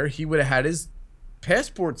Man was there, he would have had his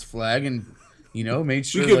passport's flag and, made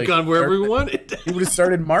sure We could have gone wherever we wanted. He would have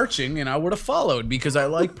started marching, and I would have followed because I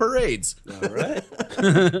like parades. All right.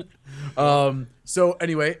 So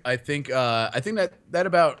anyway, I think that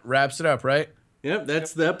about wraps it up, right? Yep,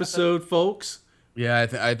 that's the episode, folks. Yeah,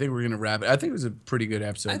 I think we're gonna wrap it. I think it was a pretty good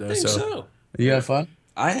episode, I though. think so. You had fun.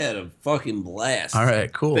 I had a fucking blast. All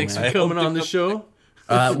right, cool. Thanks man. for coming on the show.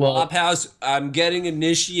 Well, Flophouse, I'm getting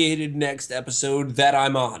initiated next episode that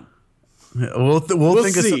I'm on. we'll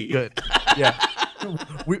think of see. something good. Yeah.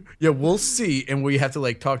 We'll see, and we have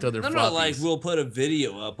to talk to other No, floppies. we'll put a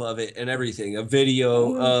video up of it and everything. A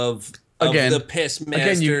video of Again, the Piss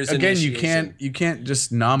Masters. you can't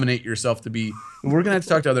just nominate yourself to be. We're gonna have to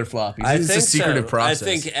talk to other floppies. I This think is a secretive so. process. I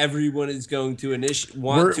think everyone is going to initiate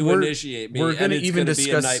me. We're gonna and it's even gonna discuss.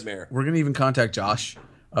 be a nightmare. We're gonna even contact Josh.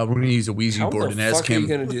 We're gonna use a Ouija How board the and ask fuck are you him.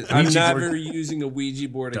 gonna do that? I'm Ouija never board- using a Ouija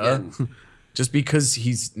board Duh. again. Just because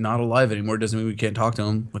he's not alive anymore doesn't mean we can't talk to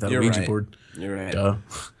him without You're a Ouija right. board. You're right.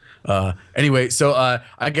 Duh. Anyway, so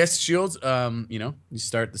I guess Shields, you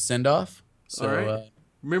start the send off. So, All right.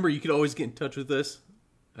 Remember, you could always get in touch with us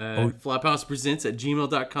at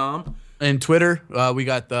flophousepresents@gmail.com. and Twitter, we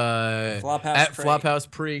got the Flophouse at Pre.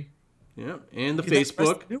 Flophouse Pre. Yep, and the That's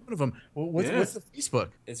Facebook. one of them. Well, what's Yeah. the Facebook?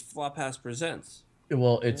 It's Flophouse Presents.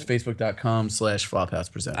 Well, it's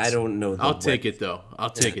facebook.com/Flophouse Presents. I don't know. I'll take it, though.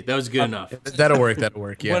 I'll take it. That was good enough. That'll work.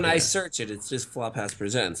 Yeah. When yeah. I search it, it's just Flophouse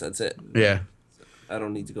Presents. That's it. Yeah. I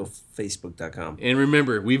don't need to go Facebook.com. And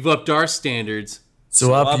remember, we've upped our standards.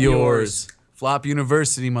 So up up yours. Flop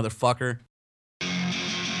University, motherfucker.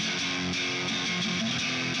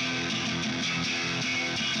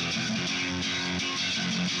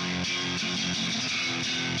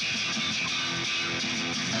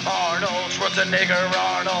 Arnold Schwarzenegger,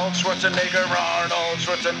 Arnold Schwarzenegger, Arnold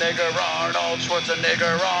Schwarzenegger, Arnold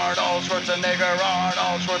Schwarzenegger, Arnold Schwarzenegger,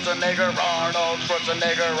 Arnold Schwarzenegger, Arnold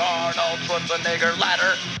Schwarzenegger, Arnold Schwarzenegger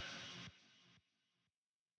ladder.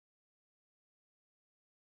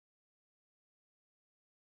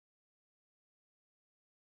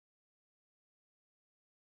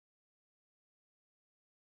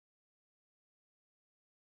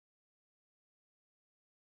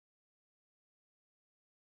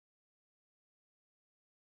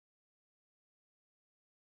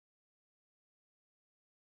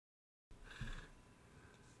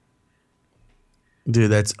 Dude,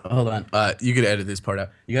 that's hold on. You could edit this part out.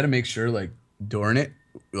 You got to make sure, like during it,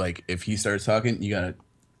 like if he starts talking, you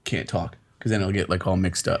can't talk because then it'll get like all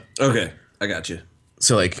mixed up. Okay, I got you.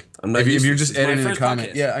 So like, I'm not if used you're to just this. It's my editing a first comment,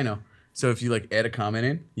 podcast. yeah, I know. So if you like add a comment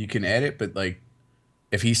in, you can add it, but like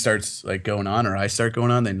if he starts like going on or I start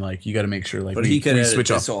going on, then like you got to make sure like But he can edit switch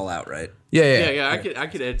this off. all out, right? Yeah. I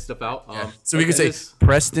could edit stuff out. So we like could say this-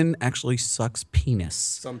 Preston actually sucks penis.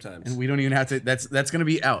 Sometimes. And we don't even have to. That's gonna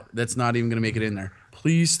be out. That's not even gonna make it in there.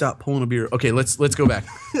 Please stop pulling a beer. Okay, let's go back.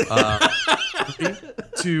 3,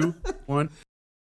 2, 1.